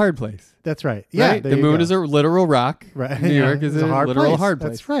rock and a hard place. That's right. Yeah, Right? The moon is a literal rock. right. New yeah, York is it's a literal hard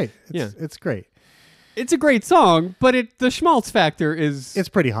place. That's right. Yeah. It's great. It's a great song, but the schmaltz factor is It's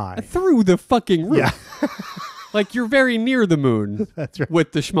pretty high. through the fucking roof. Yeah. Like, you're very near the moon That's right.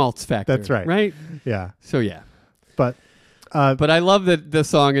 with the schmaltz factor. That's right. Right? Yeah, So, yeah. but But I love that the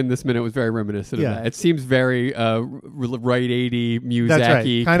song in this minute was very reminiscent Yeah. of that. It seems very right 80 music-y That's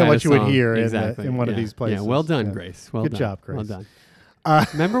right. Kind of what you would hear exactly. in one of these places. Yeah, well done, Yeah. Grace. Well Good done. job, Grace. Well done.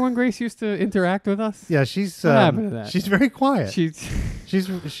 Remember when Grace used to interact with us? yeah, she's What happened to that? she's very quiet.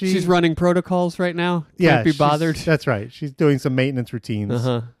 She's running protocols right now. Can't yeah, be bothered. That's right. She's doing some maintenance routines.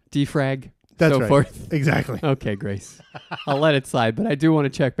 Uh-huh. Defrag. That's so right. forth. Exactly. Okay, Grace. I'll let it slide, but I do want to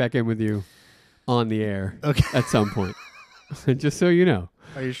check back in with you on the air Okay. at some point. Just so you know.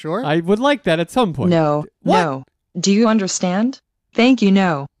 Are you sure? I would like that at some point. No, What? no. Do you understand? Thank you,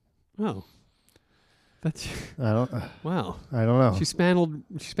 no. Oh. That's I don't. wow. I don't know. She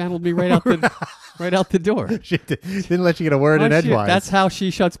spanneled me right out the door. She didn't let you get a word in Oh, shit. edgewise. That's how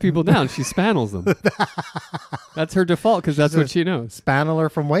she shuts people down. She spannels them. That's her default because that's She's a what she knows. Spaneler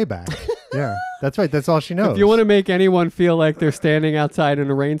from way back. Yeah, that's right. That's all she knows. If you want to make anyone feel like they're standing outside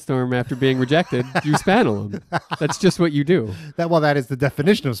in a rainstorm after being rejected, you spannel them. That's just what you do. that is the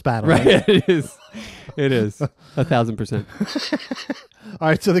definition of spaneler. Right? It is. It is 1,000%. All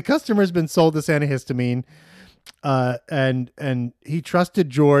right, so the customer's been sold this antihistamine, and he trusted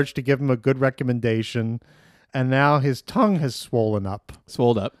George to give him a good recommendation, and now his tongue has swollen up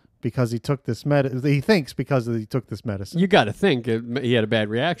Swolled up. because he took this medicine. He thinks because he took this medicine. You got to think he had a bad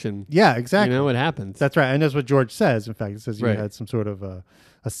reaction. Yeah, exactly. You know what happens. That's right, and that's what George says. In fact, he says you Right. had some sort of a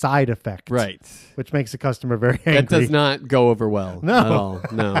side effect, right. which makes the customer very angry. That does not go over well No. at all.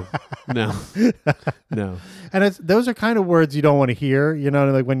 No. No. No. And those are kind of words you don't want to hear, you know,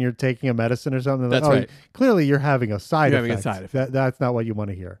 like when you're taking a medicine or something. Like, That's right. Clearly, you're having a side You're effect. having a side effect. That's not what you want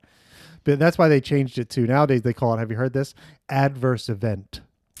to hear. But that's why they changed it to nowadays. They call it. Have you heard this? Adverse event.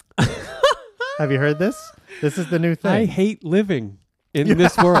 Have you heard this? This is the new thing. I hate living in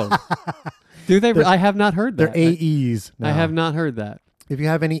this world. Do they? I have not heard They're that. AEs. I now. have not heard that. If you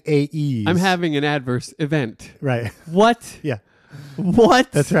have any AEs, I'm having an adverse event. right. What? Yeah,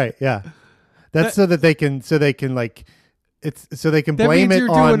 What? that's right. Yeah, that's so they can like it's so they can That blame means it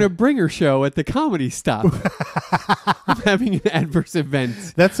you're on. doing a bringer show at the Comedy Stop. I'm having an adverse event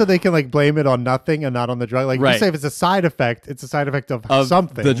That's so they can like blame it on nothing and not on the drug. Like Right. you say, if it's a side effect, it's a side effect of Of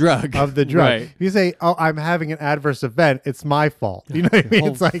something. the drug. Of the drug. Right. If you say, "Oh, I'm having an adverse event," it's my fault. You know what I mean?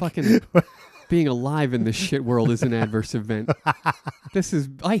 Whole It's like fucking being alive in this shit world is an adverse event.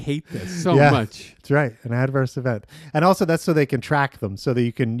 I hate this so Yeah. much. That's right, an adverse event, and also that's so they can track them, so that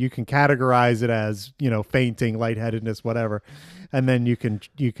you can categorize it as fainting, lightheadedness, whatever, and then you can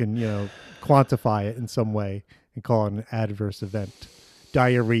quantify it in some way and call it an adverse event,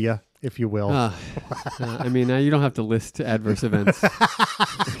 diarrhea, if you will. I mean, now you don't have to list adverse events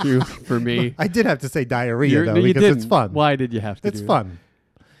for me. I did have to say diarrhea You're- though no, you because it's didn't. fun. Why did you have to? It's do fun.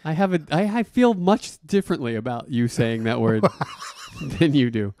 That? I feel much differently about you saying that word than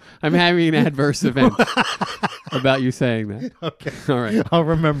you do. I'm having an adverse event about you saying that. Okay, All right. I'll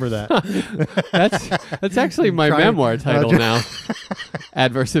remember that. That's actually my Trying- memoir title now.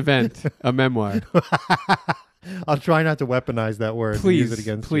 Adverse event, a memoir. I'll try not to weaponize that word. And Please, use it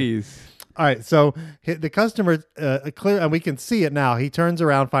against you. please. All right, so the customer clear, and we can see it now. He turns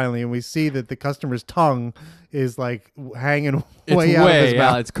around finally, and we see that the customer's tongue is like hanging It's way out of his way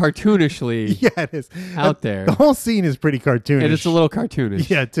mouth. out. It's cartoonishly Yeah, it is out there. The whole scene is pretty cartoonish. And it's a little cartoonish.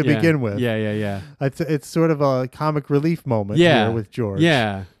 Yeah, to begin with. Yeah. It's sort of a comic relief moment Yeah. here with George.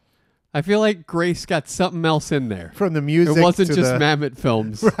 Yeah. I feel like Grace got something else in there. From the music, It wasn't to just the, Mammoth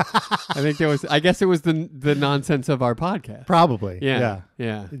Films. I guess it was the nonsense of our podcast. probably. Yeah.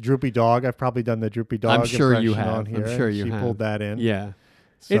 Droopy Dog. I've probably done the Droopy Dog. I'm sure you impression have. on here. I'm sure you she have. pulled that in. Yeah.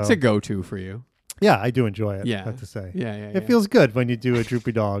 So- It's a go-to for you. Yeah, I do enjoy it. Yeah. I have to say. Yeah. It feels good when you do a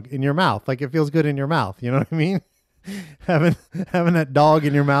Droopy Dog in your mouth. Like it feels good in your mouth. You know what I mean? having that dog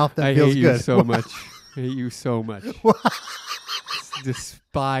in your mouth that I feels hate good. you so much. I hate you so much.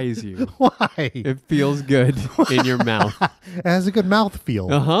 Despise you. Why? It feels good in your mouth. It has a good mouth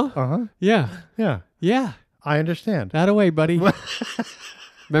feel. Uh-huh. Yeah. Yeah, Yeah. I understand. That away, buddy.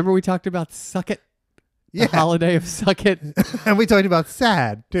 Remember we talked about Suck It? Yeah, The holiday of Suck It? and we talked about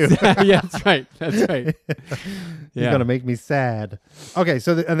sad too. Yeah, that's right. That's right. You're Yeah. gonna make me sad. Okay,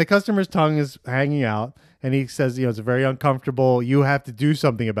 so the customer's tongue is hanging out, and he says, it's very uncomfortable. You have to do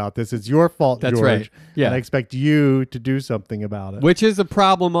something about this. It's your fault, That's George. right. Yeah. and I expect you to do something about it. Which is a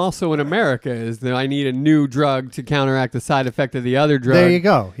problem also in America is that I need a new drug to counteract the side effect of the other drug. There you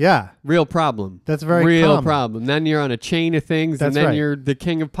go. Yeah, Real problem. That's very real common. problem. Then you're on a chain of things, That's and then right. you're the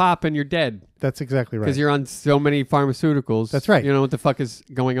king of pop, and you're dead that's exactly right. because you're on so many pharmaceuticals. That's right. You know what the fuck is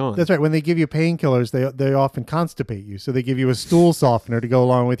going on? That's right. When they give you painkillers, they often constipate you, so they give you a stool softener to go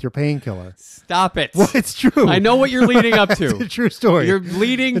along with your painkiller. Stop it. Well, it's true. I know what you're leading up It's a to. true story. You're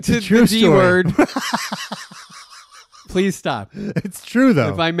leading It's to a true the D story. word. Please stop. It's true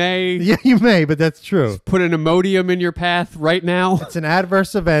though. If I may Yeah, you may, but that's true. put an Imodium in your path right now, It's an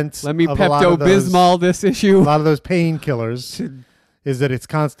adverse event. let me of a lot of those- Pepto-Bismol this A issue. lot of those painkillers is that it's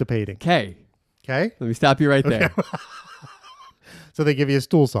constipating. Okay. Okay, Let me stop you right there. so they give you a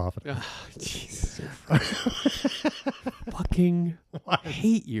stool softener. Jesus. Fucking fucking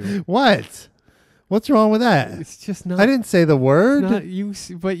hate you. What? What's wrong with that? It's just not. I didn't say the word. Not you,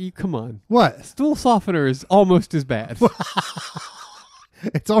 but you come on. What? Stool softener is almost as bad.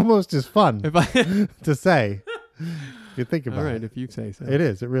 It's almost as fun If I, to say. If you think about all right, it. if you say so. It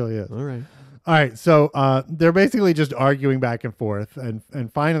is. It really is. All right. All right. So they're basically just arguing back and forth. And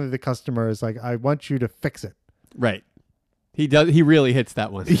finally the customer is like, I want you to fix it. Right. He does. He really hits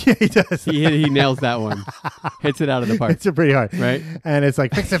that one. Yeah, he does. He nails that one. Hits it out of the park. It's pretty hard. Right. And it's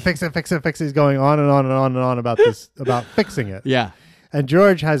like, fix it, fix it, fix it, fix it. He's going on and on and on and on about this, about fixing it. Yeah. And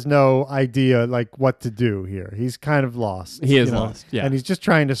George has no idea like what to do here. He's kind of lost. He is you know? lost, yeah. And he's just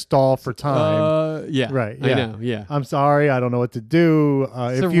trying to stall for time. Yeah. Right. I Yeah. know. Yeah. I'm sorry. I don't know what to do.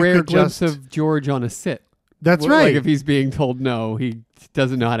 It's if a you rare could glimpse just, of George on a sit. That's Like right. if he's being told no, he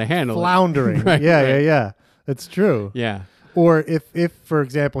doesn't know how to handle Floundering. Right, yeah, right. yeah, yeah. That's true. it. Yeah. Or if, for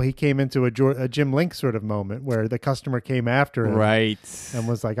example, he came into a Jim Link sort of moment where the customer came after him Right. and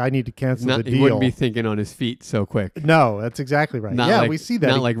was like, I need to cancel the He deal. wouldn't be thinking on his feet so quick. No, that's exactly right. Not Yeah, like, we see that.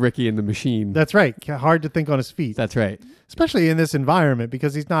 Not like Ricky in the Machine. That's right. Hard to think on his feet. That's right. Especially in this environment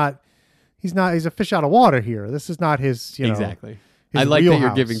because he's a fish out of water here. This is not his, Exactly. his I like that you're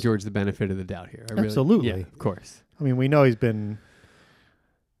wheelhouse. giving George the benefit of the doubt here. I really, Absolutely. Yeah, of course. I mean, we know he's been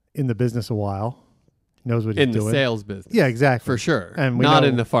in the business a while. He knows what he's In the doing. sales business. Yeah, exactly. For sure. And we not know-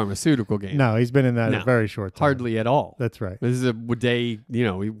 in the pharmaceutical game. No, he's been in that No. a very short time. Hardly at all. That's right. This is a day,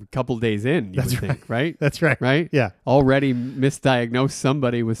 a couple days in, you That's would think, right? That's right. Right? Yeah. Already misdiagnosed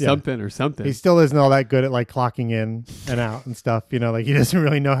somebody with Yeah. something or something. He still isn't all that good at like clocking in and out and stuff. Like he doesn't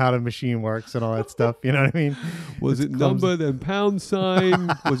really know how the machine works and all that stuff. You know what I mean? Was It's it number then pound sign?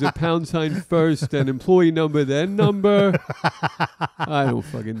 Was it pound sign first, then employee number, then number? I don't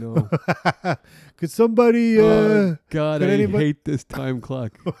fucking know. Could somebody? God, Could I anybody- hate this time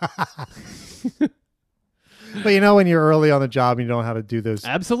clock. But when you're early on the job, and you don't know how to do those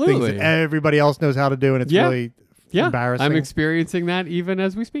things Absolutely. that everybody else knows how to do, and it's Yeah. really Yeah. embarrassing. I'm experiencing that even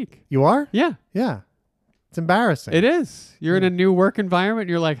as we speak. You are? Yeah. Yeah. It's embarrassing. It is. You're in a new work environment.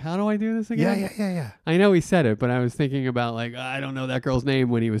 You're like, how do I do this Yeah, again? yeah. I know he said it, but I was thinking about like, I don't know that girl's name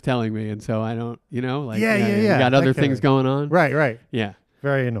when he was telling me. And so I don't, like, Yeah. You got that other kind things of- going on. Right. Yeah.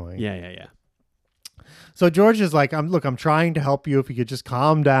 Very annoying. Yeah. So George is like, I'm trying to help you. If you could just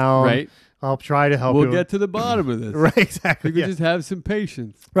calm down. Right. I'll try to help We'll you. get to the bottom of this. Right, exactly. We could yeah. just have some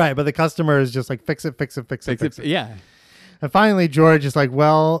patience. Right, but the customer is just like, fix it. Fix it. Yeah. And finally, George is like,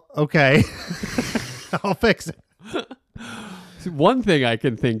 well, okay. I'll fix it. So one thing I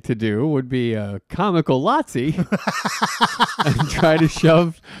can think to do would be a comical Lotzie and try to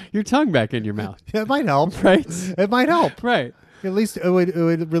shove your tongue back in your mouth. It might help. Right. It might help. Right. At least it would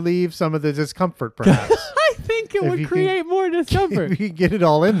relieve some of the discomfort, perhaps. I think it If would you can- create more discomfort. If you can get it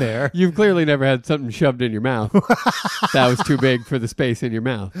all in there. You've clearly never had something shoved in your mouth that was too big for the space in your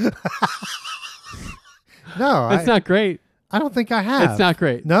mouth. No, That's not great. I don't think I have. It's not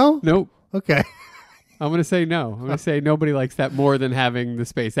great. No? Nope. Okay. I'm going to say no. I'm going to say nobody likes that more than having the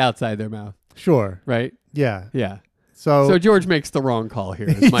space outside their mouth. Sure. Right? Yeah. Yeah. So, So George makes the wrong call here.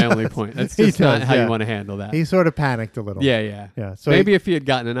 Is my only point. That's He just not does, how yeah. you want to handle that. he sort of panicked a little. Yeah. Yeah. So Maybe if he had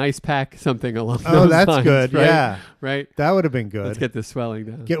gotten an ice pack, something along Oh, those that's lines, good. Right? Yeah. Right? that would have been good. Let's get this swelling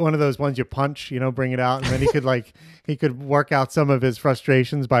down. Get one of those ones you punch, bring it out, and then he could work out some of his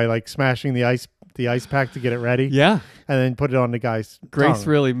frustrations by like smashing the ice pack to get it ready. Yeah. And then put it on the guy's Grace tongue.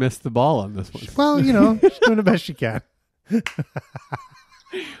 really missed the ball on this one. Well, she's doing the best she can.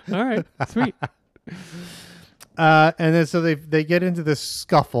 All right. Sweet. And then so they get into this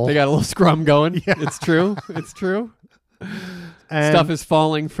scuffle. They got a little scrum going. It's true. It's true. and Stuff is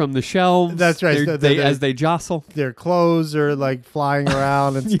falling from the shelves. That's right. As they jostle. their clothes are like flying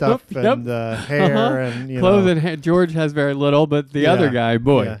around and Yep, stuff, yep. and hair Uh-huh. and Clothes and George has very little, but the Yeah, other guy,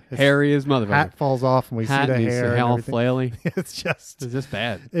 boy, yeah. His hairy as motherfucker. hat falls off, and we Hat see the and he's hair. And all everything. flaily. It's just It's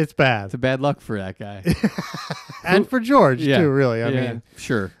bad. it's bad, It's a bad luck for that guy. and for George Yeah. too. Really, I Yeah, mean,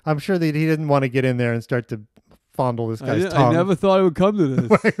 sure. I'm sure that he didn't want to get in there and start to fondle this guy's I tongue. never thought it would come to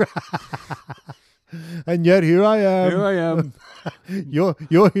this. And yet here I am, Here I am, your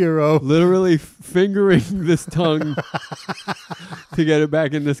hero. literally fingering this tongue to get it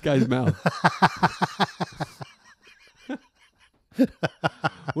back in this guy's mouth.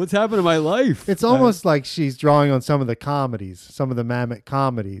 What's happened to my life? It's almost like she's drawing on some of the comedies, some of the Mamet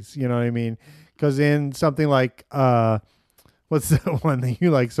comedies. You know what I mean? Because in something like what's that one that you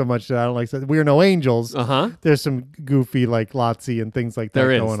like so much that I don't like? We're No Angels. Uh-huh. There's some goofy like Lotzie and things like that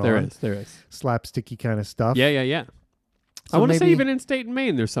There going is. on. There is. Slapsticky kind of stuff. Yeah. So I want to say maybe- even in State and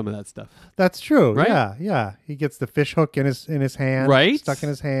Maine, there's some of that stuff. That's true. Right? Yeah, yeah. He gets the fish hook in his hand, Right? stuck in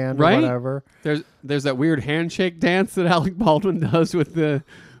his hand, Right? or whatever. There's that weird handshake dance that Alec Baldwin does with the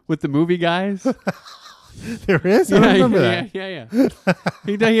movie guys. There is. I don't remember that. Yeah.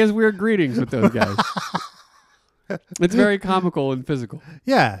 He has weird greetings with those guys. It's very comical and physical.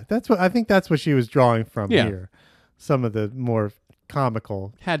 Yeah, I think that's what she was drawing from Yeah. here. Some of the more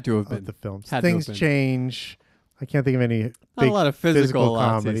comical Had to have of been. the films. Had to have Things been. change. I can't think of any Not big a lot of physical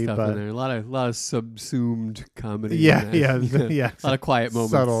comedy, stuff but in there. A lot of subsumed comedy. yeah, in there. yeah. A lot of quiet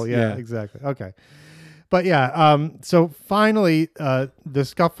moments. Subtle, yeah, exactly. Okay. But yeah, so finally the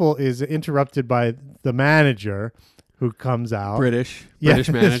scuffle is interrupted by the manager who comes out. British Yeah.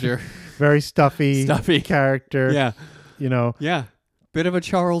 manager. Very stuffy Stuffy. character. Yeah. You know. Yeah. Bit of a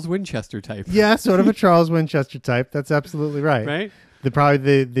Charles Winchester type. Yeah, sort of a Charles Winchester type. That's absolutely right. Right?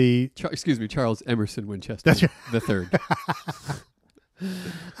 Probably the Excuse me, Charles Emerson Winchester. That's right. The third.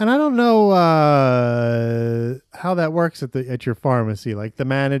 and I don't know how that works at your pharmacy. Like the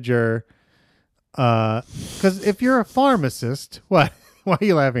manager, because if you're a pharmacist, what? Why are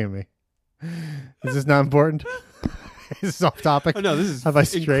you laughing at me? Is this not important? Is this off topic? Oh, no, this is Have I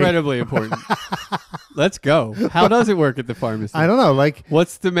strayed? incredibly important. Let's go. How does it work at the pharmacy? I don't know. Like,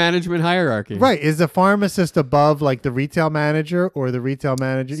 What's the management hierarchy? right? Is the pharmacist above like the retail manager or the retail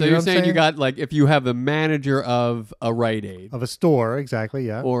manager? So you know you're what I'm saying you got, like, if you have the manager of a Rite Aid of a store? Exactly.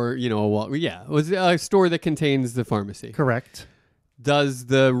 Yeah. or, was a store that contains the pharmacy. Correct. Does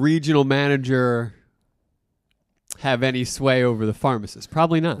the regional manager have any sway over the pharmacist?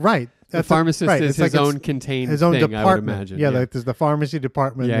 Probably not. Right. The That's pharmacist right. is It's his like own contained his own thing, department. I would imagine. Yeah, like there's the pharmacy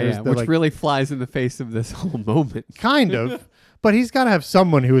department. yeah, there's yeah, the, which like, really flies in the face of this whole moment. kind of. But he's got to have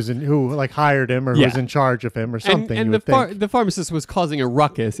someone who like hired him or Yeah. who's in charge of him or something. And you would think. the pharmacist was causing a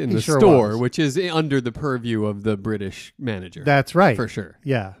ruckus in He the sure store, was. which is under the purview of the British manager. That's right. for sure.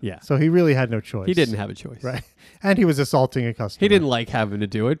 Yeah. Yeah. So he really had no choice. He didn't have a choice. Right. And he was assaulting a customer. He didn't like having to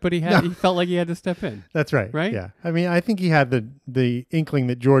do it, but he felt like he had to step in. That's right. Right? Yeah. I mean, I think he had the inkling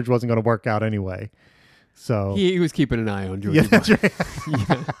that George wasn't going to work out anyway. So He was keeping an eye on George. yeah, that's right.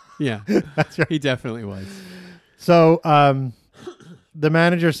 Yeah. That's right. He definitely was. So the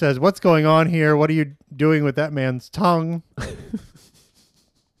manager says, "What's going on here? What are you doing with that man's tongue?"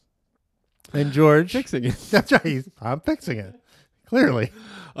 And George, Fixing it. that's right. I'm fixing it. Clearly.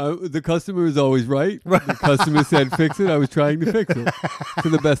 The customer is always right. The customer said fix it. I was trying to fix it to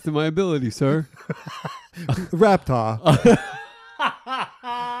the best of my ability, sir. Raptor.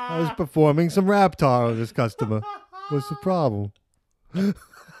 I was performing some Raptor on this customer. What's the problem?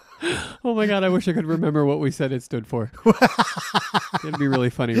 Oh my God, I wish I could remember what we said it stood for. It'd be really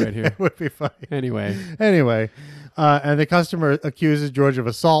funny right here. It would be funny. Anyway. And the customer accuses George of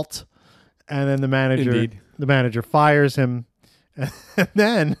assault, and then the manager fires him, and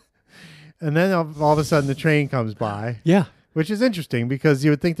then all of a sudden the train comes by. Yeah. Which is interesting because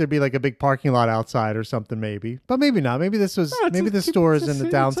you would think there'd be like a big parking lot outside or something, maybe, but maybe not. Maybe this was the store is in the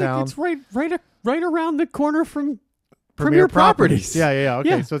downtown. It's right around the corner from Premier Properties. Yeah. Okay,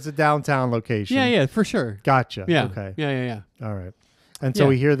 Yeah. so it's a downtown location. Yeah, for sure. Gotcha. Yeah. Okay. Yeah. All right. And so Yeah.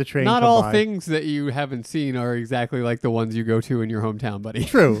 we hear the train. Not come all by. things that you haven't seen are exactly like the ones you go to in your hometown, buddy.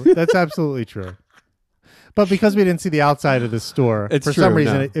 True. That's absolutely true. But because we didn't see the outside of the store, It's for true, some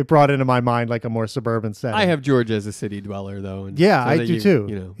reason no. it brought into my mind like a more suburban setting. I have George as a city dweller, though. And Yeah, so I that do you- too.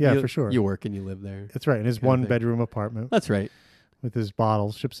 You know, Yeah, you- for sure. You work and you live there. That's right. In his kind of thing. one-bedroom apartment That's right. with his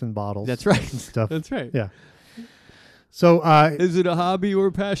bottles, ships and bottles. That's right. and stuff. That's right. Yeah. So Is it a hobby or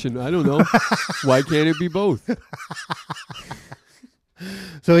a passion? I don't know. Why can't it be both?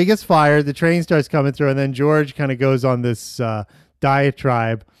 So he gets fired. The train starts coming through, and then George kind of goes on this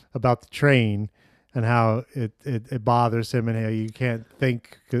diatribe about the train and how it bothers him and how you can't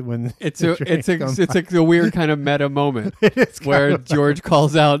think when It's the a train it's a comes it's by. a weird kind of meta moment It's kind where of- George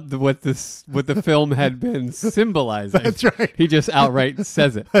calls out what the film had been symbolizing. That's right. He just outright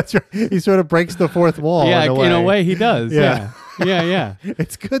says it. That's right. He sort of breaks the fourth wall. Yeah, in a way. he does. Yeah. Yeah.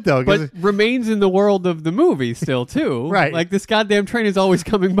 It's good though, 'cause But remains in the world of the movie still too. Right. Like this goddamn train is always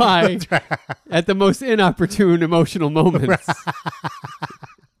coming by at the most inopportune emotional moments.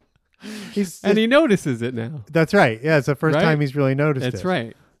 And he notices it now. that's right. Yeah, it's the first Right? time he's really noticed it. That's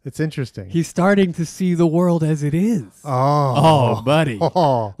right. It's interesting. He's starting to see the world as it is. oh, buddy.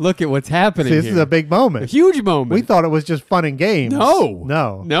 Oh. Look at what's happening See, this here. is a big moment. A huge moment. We thought it was just fun and games. No.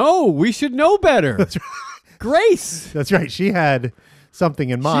 No. We should know better. That's right. Grace. That's right. She had something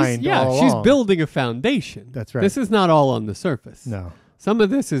in mind. all She's along. building a foundation. That's right. This is not all on the surface. No, Some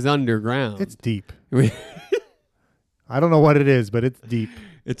of this is underground. it's deep. We- I don't know what it is, but it's deep.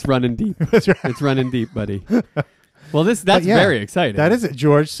 it's running deep. That's right. It's running deep, buddy. Well, that's yeah, very exciting. That is it.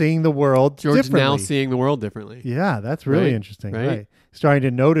 George seeing the world George differently. now seeing the world differently. Yeah, that's really Right, interesting. right. Right. Starting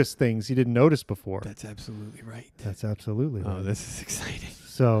to notice things he didn't notice before. That's absolutely right. That's absolutely Oh, right. this is exciting.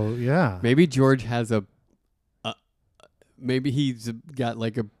 So, yeah. Maybe George has maybe he's got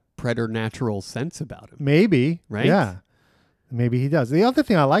like a preternatural sense about him. Maybe. Right? Yeah. Maybe he does. The other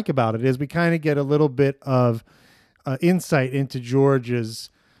thing I like about it is we kind of get a little bit of insight into George's,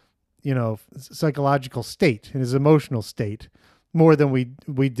 psychological state and his emotional state more than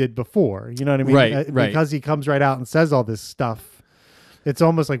we did before. You know what I mean? Right, right. Because he comes right out and says all this stuff. It's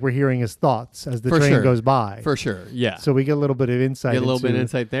almost like we're hearing his thoughts as the For train sure. goes by. For sure. Yeah. So we get a little bit of insight. Get a little bit into of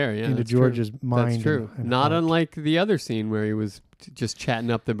insight there. Yeah. into that's George's true. mind That's true. and Not heart. unlike the other scene where he was just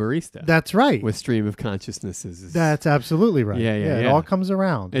chatting up the barista. That's right. With stream of consciousnesses. That's absolutely right. Yeah, It yeah. all comes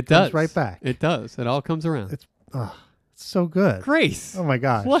around. It comes does. right back. It does. It all comes around. It's so good. Grace. Oh my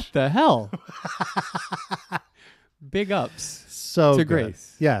gosh. What the hell? Big ups. So to good.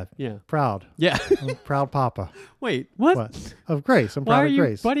 Grace. Yeah. Yeah. Proud. Yeah. I'm proud papa. Wait, what? What? Of Grace. I'm Why proud are of you?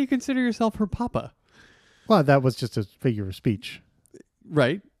 Grace. Why do you consider yourself her papa? Well, that was just a figure of speech.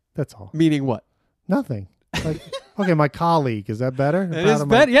 Right. That's all. Meaning what? Nothing. Like, okay, my colleague. Is that better? That is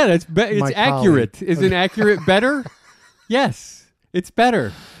better. Yeah, that's it's my accurate. colleague. Is an accurate better? Yes, it's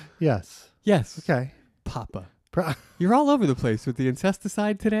better. Yes. Yes. Okay. Papa. Pro- You're all over the place with the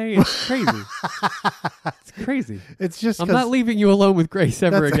incesticide today. It's crazy. It's crazy. It's just I'm not leaving you alone with Grace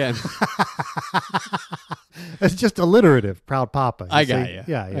ever again. It's just alliterative. Proud papa. I see? got you.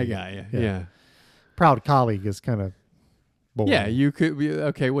 Yeah. I got you. Yeah. Yeah. Proud colleague is kind of boring. Yeah. You could be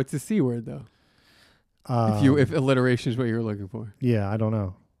okay. What's the C word though? If alliteration is what you were looking for. Yeah, I don't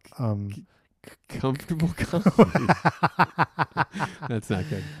know. Comfortable company. That's not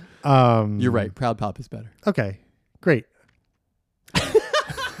good. You're right. Proud pop is better. Okay, great.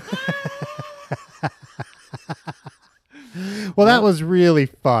 Well, that was really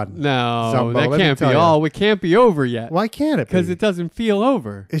fun. No, Zumbo, that let me can't be tell you. all. It can't be over yet. Why can't it be? Because it doesn't feel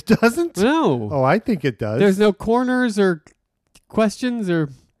over. It doesn't? No. Oh, I think it does. There's no corners or questions or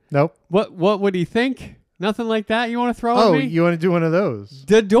Nope. what would he think? Nothing like that you want to throw Oh, at me? you want to do one of those?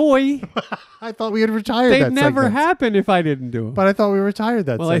 Dadoy. I thought we had retired They'd that never segment. happen if I didn't do them. But I thought we retired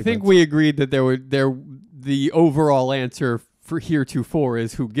that Well, I think segment. we agreed that the overall answer for heretofore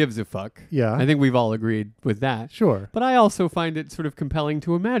is who gives a fuck. Yeah. I think we've all agreed with that. Sure. But I also find it sort of compelling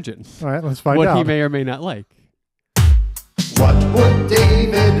to imagine All right, let's find what out. he may or may not like. What would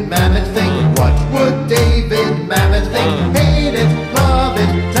David Mamet think? What would David Mamet think? Hate it, love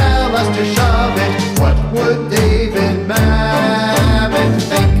it, tell us to shove it. What would David Mamet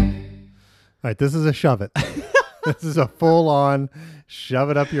think? All right, this is a shove it. This is a full-on shove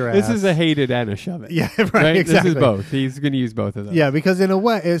it up your ass. This is a hate it and a shove it. Yeah, right, Right? exactly. This is both. He's going to use both of those. Yeah, because in a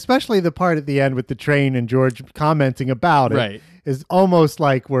way, especially the part at the end with the train and George commenting about it, Right. is almost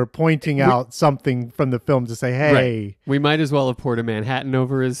like we're pointing out something from the film to say, hey, Right. We might as well have poured a Manhattan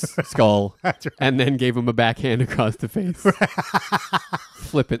over his skull That's right. and then gave him a backhand across the face.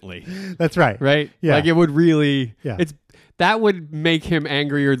 Flippantly. that's right. Right? Yeah. Like it would really Yeah. that would make him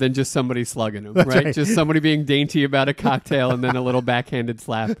angrier than just somebody slugging him, right? right. Just somebody being dainty about a cocktail and then a little backhanded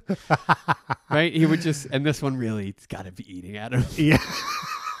slap. Right? He would just and this one really it's gotta be eating at him. Yeah,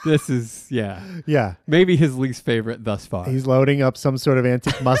 This is yeah. maybe his least favorite thus far. He's loading up some sort of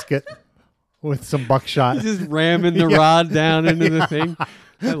antique musket with some buckshot. He's just ramming the rod down into the thing.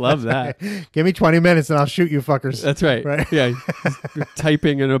 I love that. Give me 20 minutes and I'll shoot you fuckers. That's right. Right. Yeah. He's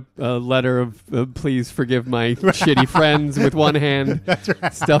typing in a letter of please forgive my shitty friends with one hand,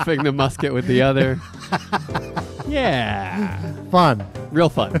 stuffing the musket with the other. Yeah. Fun. Real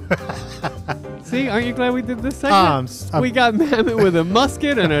fun. See, aren't you glad we did this segment? We got Mamet with a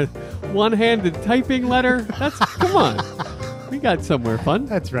musket and a one-handed typing letter. Come on. We got somewhere fun.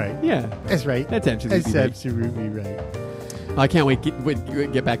 That's right. Yeah. That's right. That's absolutely That's right. absolutely right. I can't wait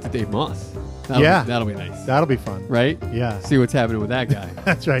get back to Dave Moss. Yeah. That'll be nice. That'll be fun. Right? Yeah. See what's happening with that guy.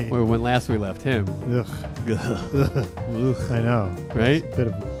 That's right. When last we left him. Ugh. Ugh. I know. Right? Bit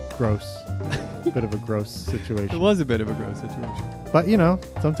of a gross situation. It was a bit of a gross situation. But,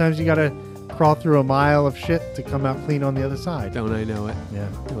 sometimes you got to crawl through a mile of shit to come out clean on the other side. Don't I know it? Yeah.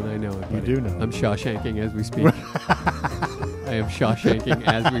 Don't I know it? You buddy? do know. I'm Shawshanking as we speak. I am Shawshanking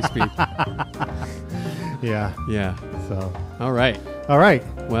as we speak. Yeah. Yeah. So, All right. all right.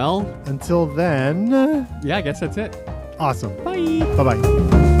 Well, Until then, yeah, I guess that's it. awesome. Bye.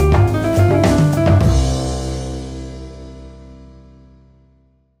 Bye-bye.